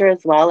of nature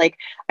as well. Like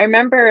I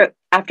remember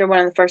after one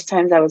of the first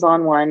times I was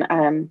on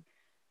one,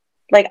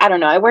 like I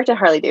don't know, I worked at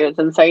Harley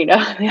Davidson, so they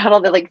had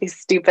all the like these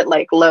stupid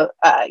like low,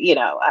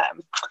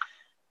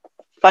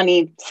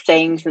 funny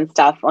sayings and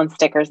stuff on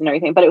stickers and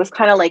everything, but it was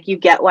kind of like, you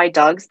get why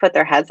dogs put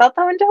their heads out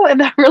the window. And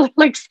that really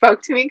like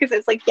spoke to me, because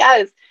it's like,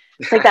 yes,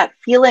 it's like that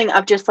feeling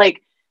of just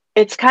like,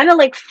 it's kind of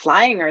like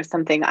flying or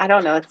something. I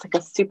don't know. It's like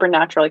a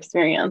supernatural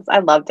experience. I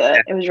loved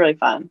it. It was really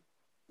fun.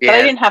 But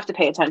I didn't have to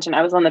pay attention.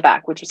 I was on the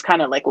back, which was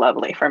kind of like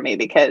lovely for me,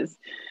 because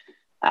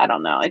I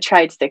don't know. I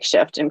tried stick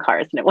shift in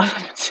cars and it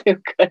wasn't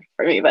too good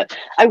for me, but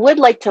I would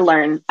like to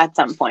learn at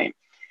some point.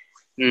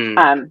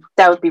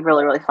 That would be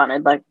really, really fun.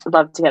 I'd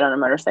love to get on a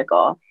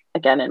motorcycle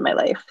again in my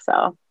life.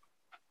 So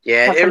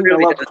yeah, it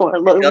really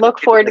look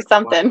forward to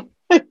something.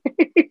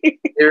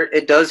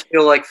 It does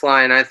feel like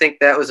flying. I think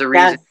that was a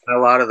reason a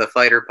lot of the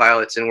fighter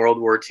pilots in World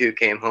War II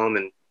came home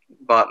and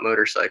bought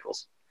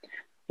motorcycles.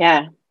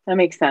 Yeah, that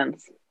makes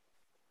sense.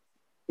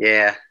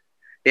 Yeah.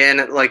 Yeah,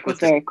 and like with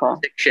the cool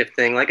stick shift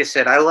thing, like I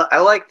said, I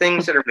like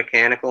things that are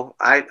mechanical.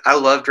 I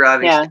love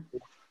driving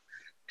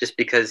just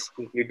because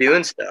you're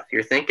doing stuff,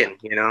 you're thinking,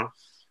 you know.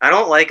 I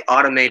don't like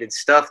automated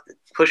stuff,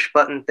 push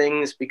button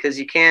things, because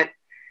you can't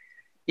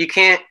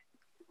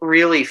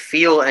really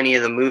feel any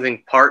of the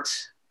moving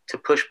parts to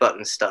push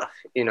button stuff.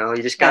 You know,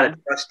 you just gotta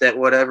trust that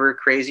whatever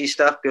crazy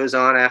stuff goes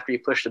on after you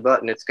push the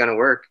button, it's gonna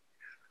work.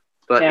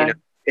 But you know,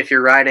 if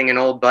you're riding an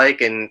old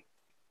bike and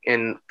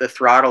the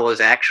throttle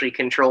is actually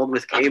controlled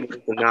with cables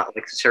and not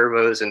like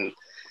servos and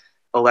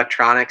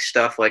electronic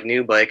stuff like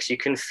new bikes, you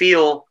can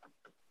feel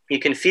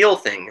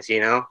things,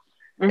 you know.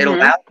 It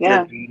allows you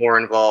to be more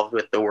involved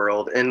with the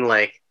world, and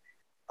like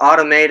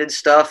automated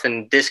stuff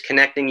and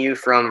disconnecting you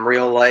from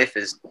real life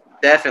is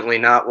definitely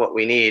not what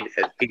we need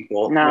as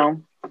people.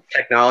 No.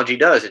 Technology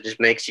does. It just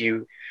makes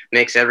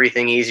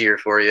everything easier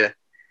for you.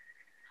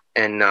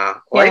 And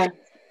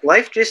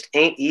life just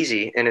ain't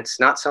easy, and it's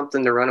not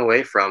something to run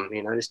away from,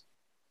 you know.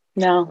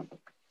 No.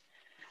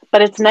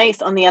 But it's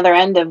nice on the other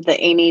end of the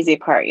ain't easy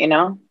part, you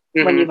know,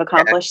 when you've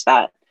accomplished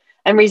that.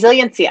 And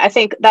resiliency, I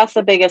think that's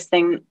the biggest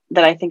thing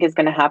that I think is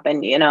going to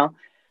happen, you know.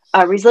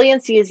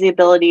 Resiliency is the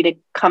ability to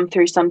come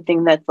through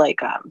something that's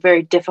like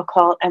very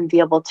difficult and be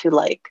able to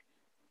like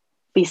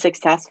be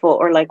successful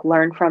or like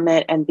learn from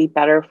it and be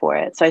better for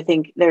it. So I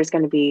think there's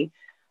going to be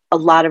a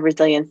lot of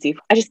resiliency.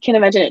 I just can't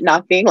imagine it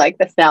not being like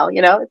this now,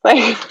 you know. It's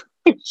like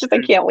it's just, I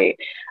can't wait.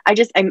 I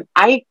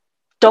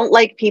don't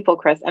like people,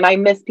 Chris, and I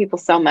miss people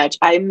so much.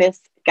 I miss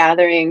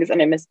gatherings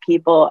and I miss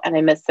people and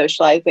I miss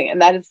socializing,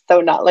 and that is so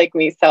not like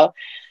me. So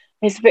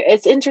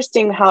it's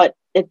interesting how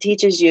it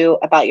teaches you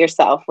about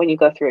yourself when you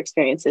go through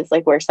experiences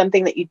like where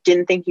something that you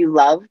didn't think you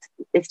loved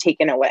is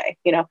taken away,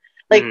 you know.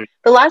 Like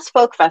the last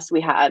Folk Fest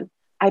we had,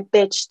 I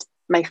bitched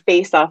my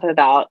face off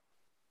about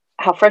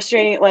how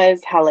frustrating it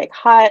was, how like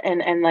hot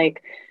and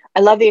like I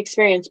love the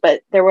experience,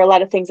 but there were a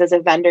lot of things as a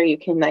vendor you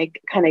can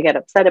like kind of get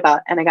upset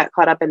about, and I got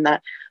caught up in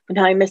that. But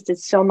now I missed it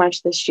so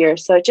much this year,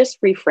 so it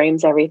just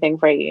reframes everything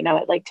for you, you know.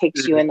 It like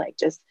takes you and like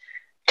just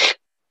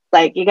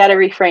like you got to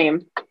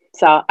reframe.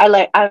 So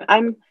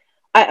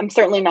I'm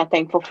certainly not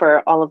thankful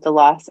for all of the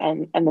loss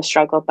and the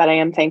struggle, but I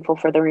am thankful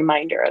for the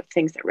reminder of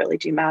things that really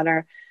do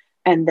matter,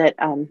 and that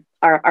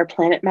our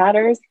planet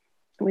matters.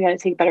 We got to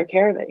take better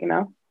care of it, you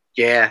know?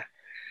 Yeah.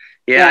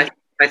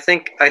 I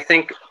think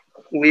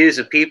we as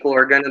a people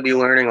are going to be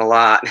learning a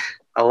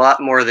lot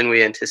more than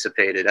we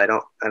anticipated. I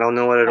don't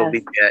know what it'll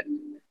be yet.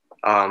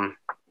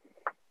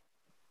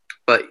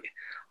 But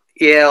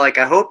yeah, like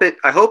I hope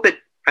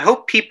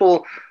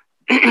people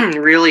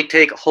really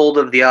take hold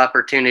of the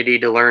opportunity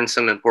to learn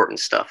some important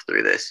stuff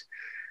through this.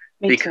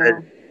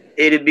 Because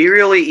it'd be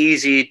really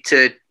easy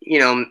to, you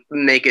know,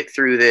 make it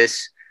through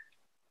this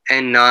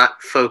and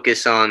not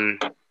focus on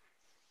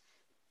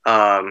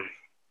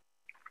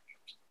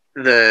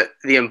the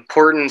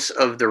importance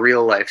of the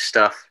real life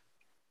stuff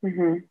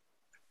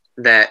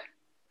that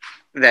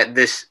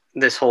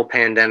this whole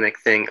pandemic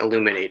thing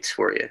illuminates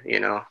for you, you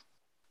know,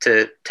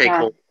 to take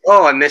hold.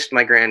 Oh, I missed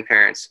my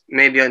grandparents.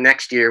 Maybe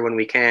next year when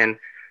we can,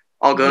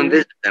 I'll go and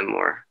visit them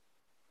more.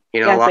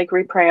 You know, it's like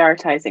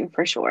reprioritizing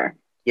for sure.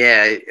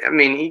 Yeah, I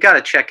mean, you got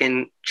to check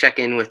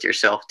in with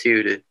yourself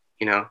too to,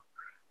 you know,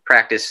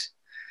 practice.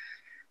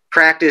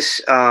 What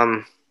is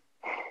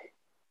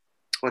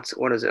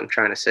it I'm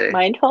trying to say?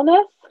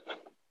 Mindfulness?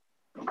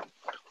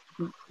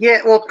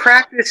 Yeah, well,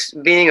 practice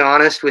being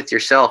honest with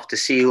yourself to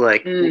see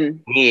like what you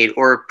need,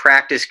 or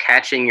practice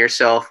catching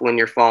yourself when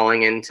you're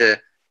falling into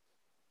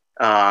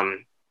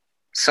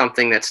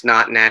something that's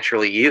not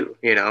naturally you,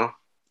 you know?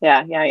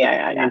 Yeah.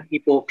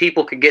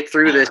 People could get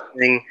through this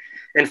thing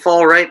and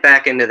fall right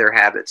back into their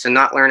habits and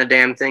not learn a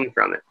damn thing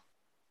from it.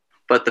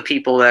 But the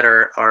people that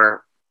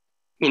are,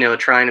 you know,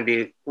 trying to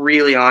be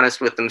really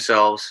honest with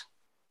themselves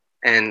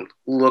and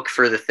look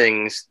for the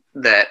things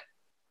that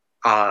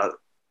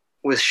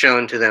was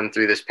shown to them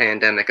through this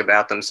pandemic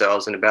about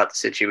themselves and about the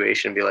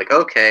situation, and be like,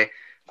 okay,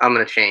 I'm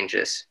going to change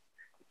this.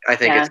 I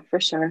think it's for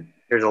sure.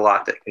 There's a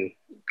lot that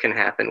can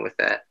happen with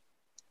that.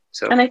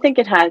 So, and I think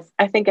it has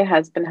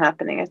been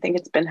happening. I think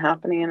it's been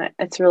happening, and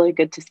it's really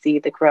good to see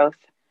the growth.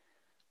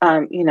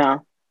 You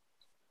know,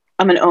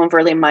 I'm an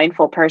overly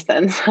mindful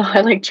person, so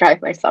I like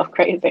drive myself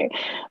crazy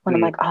when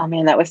I'm like, oh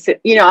man, that was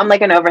I'm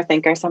like an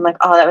overthinker, so I'm like,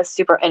 oh, that was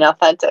super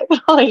inauthentic.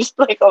 I just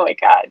like, oh my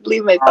god,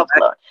 leave myself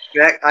alone.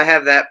 I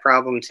have that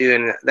problem too,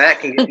 and that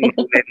can get me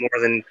way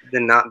more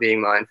than not being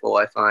mindful.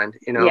 I find,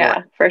 yeah,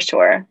 like, for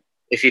sure.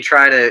 If you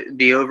try to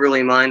be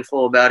overly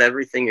mindful about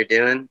everything you're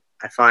doing,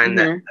 I find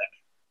that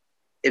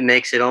it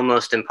makes it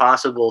almost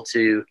impossible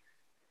to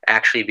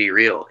actually be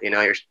real.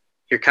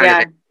 You're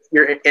kind of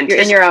you're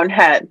in your own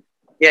head.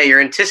 Yeah,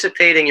 you're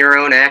anticipating your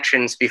own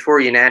actions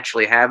before you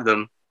naturally have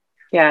them.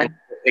 Yeah.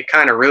 It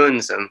kind of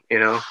ruins them,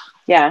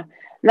 Yeah. And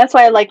that's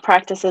why I like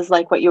practices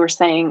like what you were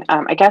saying.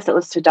 I guess it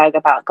was to Doug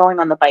about going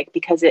on the bike,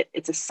 because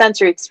it's a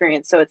sensory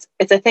experience. So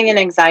it's a thing in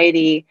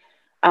anxiety,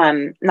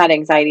 not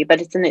anxiety,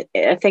 but it's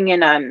a thing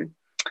in,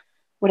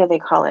 what do they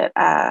call it?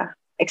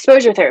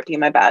 Exposure therapy,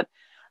 my bad.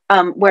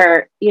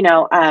 Where,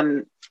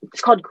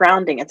 it's called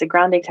grounding. It's a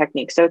grounding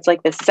technique. So it's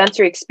like this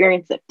sensory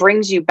experience that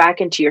brings you back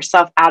into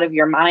yourself, out of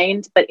your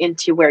mind, but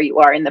into where you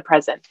are in the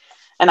present.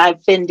 And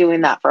I've been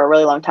doing that for a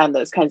really long time,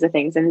 those kinds of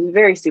things. And it's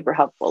very super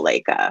helpful.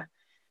 Like,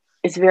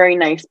 it's very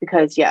nice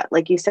because, yeah,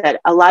 like you said,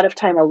 a lot of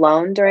time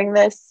alone during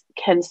this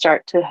can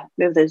start to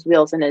move those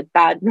wheels in a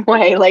bad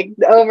way, like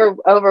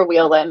over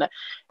wheel and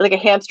like a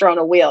hamster on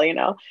a wheel,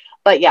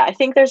 But yeah, I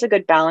think there's a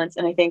good balance.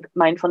 And I think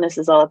mindfulness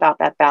is all about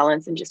that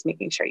balance and just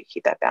making sure you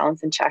keep that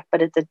balance in check.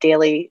 But it's a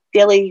daily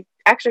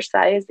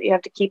exercise that you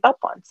have to keep up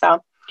on.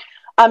 So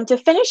to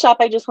finish up,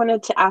 I just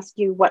wanted to ask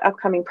you, what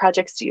upcoming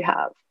projects do you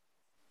have?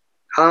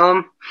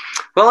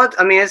 Well,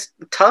 it's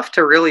tough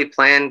to really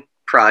plan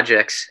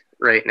projects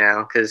right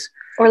now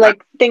or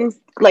like things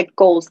like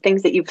goals,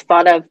 things that you've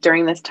thought of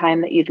during this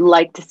time that you'd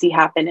like to see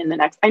happen in the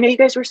next. I know you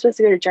guys were supposed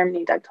to go to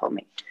Germany, Doug told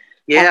me.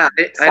 Yeah,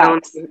 I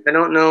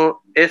don't know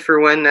if or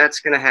when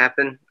that's going to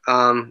happen.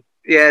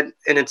 Yeah,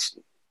 and it's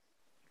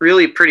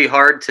really pretty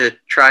hard to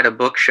try to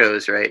book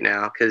shows right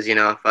now because,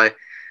 if I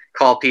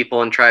call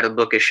people and try to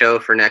book a show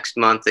for next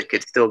month, it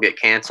could still get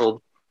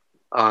canceled.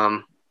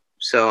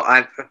 So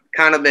I've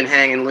kind of been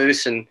hanging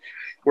loose and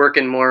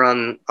working more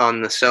on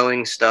the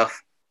sewing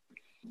stuff,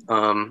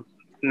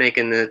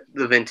 making the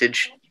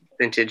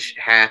vintage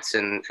hats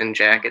and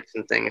jackets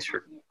and things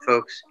for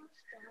folks.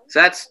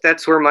 So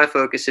that's where my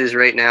focus is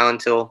right now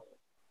until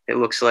it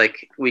looks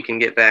like we can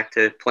get back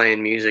to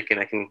playing music and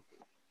I can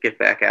get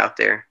back out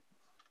there.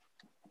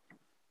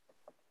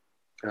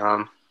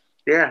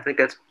 Yeah, I think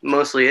that's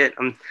mostly it.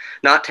 I'm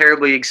not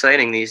terribly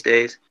exciting these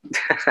days.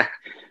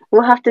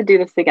 We'll have to do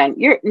this again.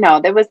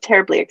 That was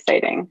terribly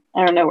exciting.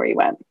 I don't know where you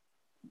went.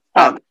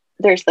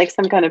 There's like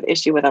some kind of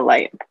issue with a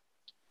light.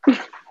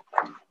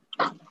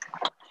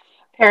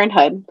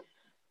 Parenthood,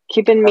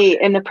 keeping me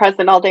in the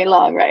present all day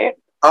long, right?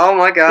 Oh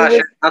my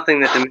gosh, nothing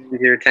that demands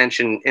your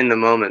attention in the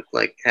moment,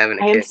 like having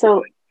a kid.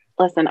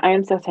 I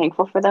am so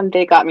thankful for them.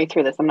 They got me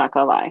through this, I'm not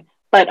gonna lie.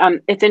 But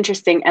it's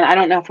interesting, and I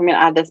don't know if I'm gonna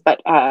add this,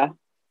 but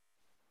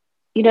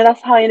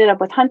that's how I ended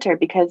up with Hunter,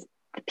 because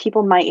the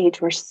people my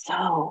age were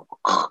so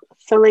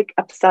like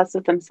obsessed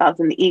with themselves,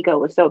 and the ego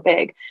was so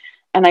big.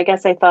 And I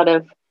guess I thought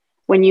of,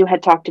 when you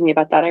had talked to me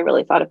about that, I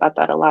really thought about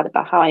that a lot,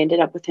 about how I ended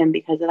up with him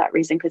because of that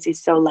reason, because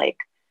he's so like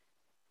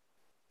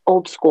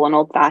old school and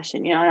old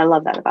fashioned, and I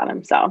love that about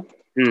him. So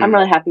I'm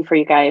really happy for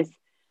you guys,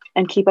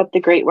 and keep up the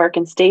great work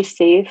and stay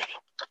safe.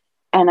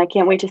 And I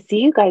can't wait to see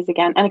you guys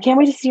again. And I can't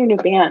wait to see your new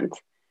band.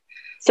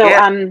 So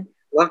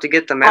love to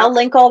get them out. I'll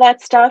link all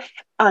that stuff.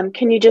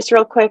 Can you just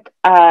real quick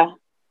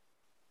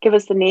give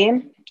us the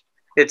name?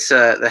 It's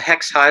the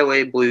Hex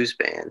Highway Blues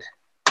Band.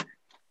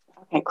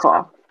 Okay,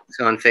 cool.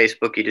 So on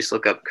Facebook, you just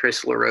look up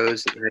Chris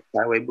LaRose and the Hex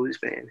Highway Blues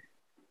Band.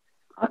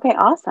 Okay,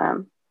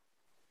 awesome.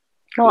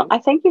 Cool. Well, I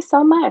thank you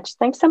so much.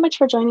 Thanks so much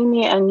for joining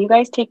me, and you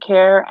guys take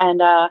care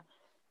and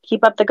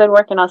keep up the good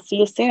work, and I'll see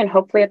you soon,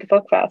 hopefully at the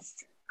Folk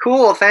Fest.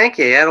 Cool, thank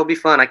you. Yeah, it'll be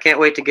fun. I can't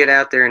wait to get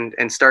out there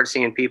and start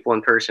seeing people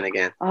in person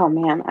again. Oh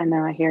man, I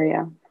know, I hear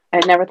you. I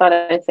never thought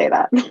I'd say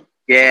that.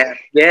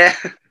 Yeah.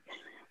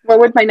 What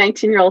would my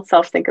 19-year-old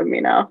self think of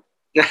me now?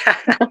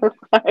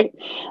 Right.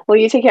 Well,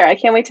 you take care. I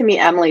can't wait to meet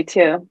Emily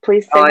too.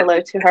 Please say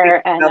hello to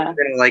her. And we're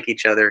gonna like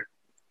each other.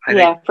 I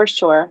think, for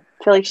sure.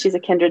 I feel like she's a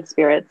kindred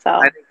spirit. So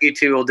I think you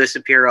two will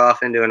disappear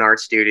off into an art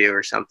studio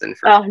or something.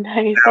 Oh,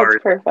 nice. Hours.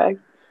 That's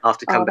perfect. I'll have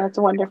to come back. That's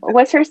wonderful.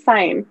 What's her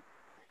sign?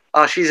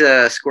 Oh, she's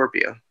a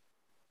Scorpio.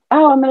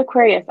 Oh, I'm an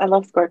Aquarius. I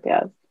love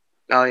Scorpios.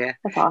 Oh, yeah.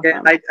 That's awesome.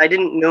 Yeah, I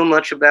didn't know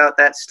much about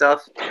that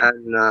stuff.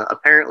 And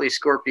apparently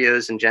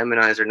Scorpios and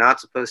Geminis are not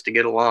supposed to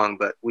get along,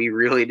 but we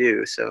really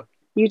do. So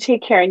you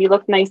take care, and you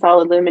look nice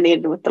all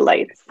illuminated with the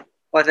lights.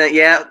 Well,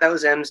 that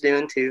was Em's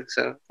doing too.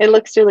 So it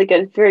looks really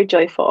good. It's very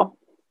joyful.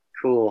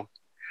 Cool.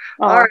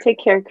 Oh, all right. Take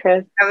care,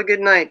 Chris. Have a good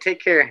night.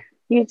 Take care.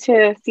 You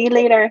too. See you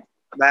later.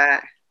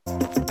 Bye.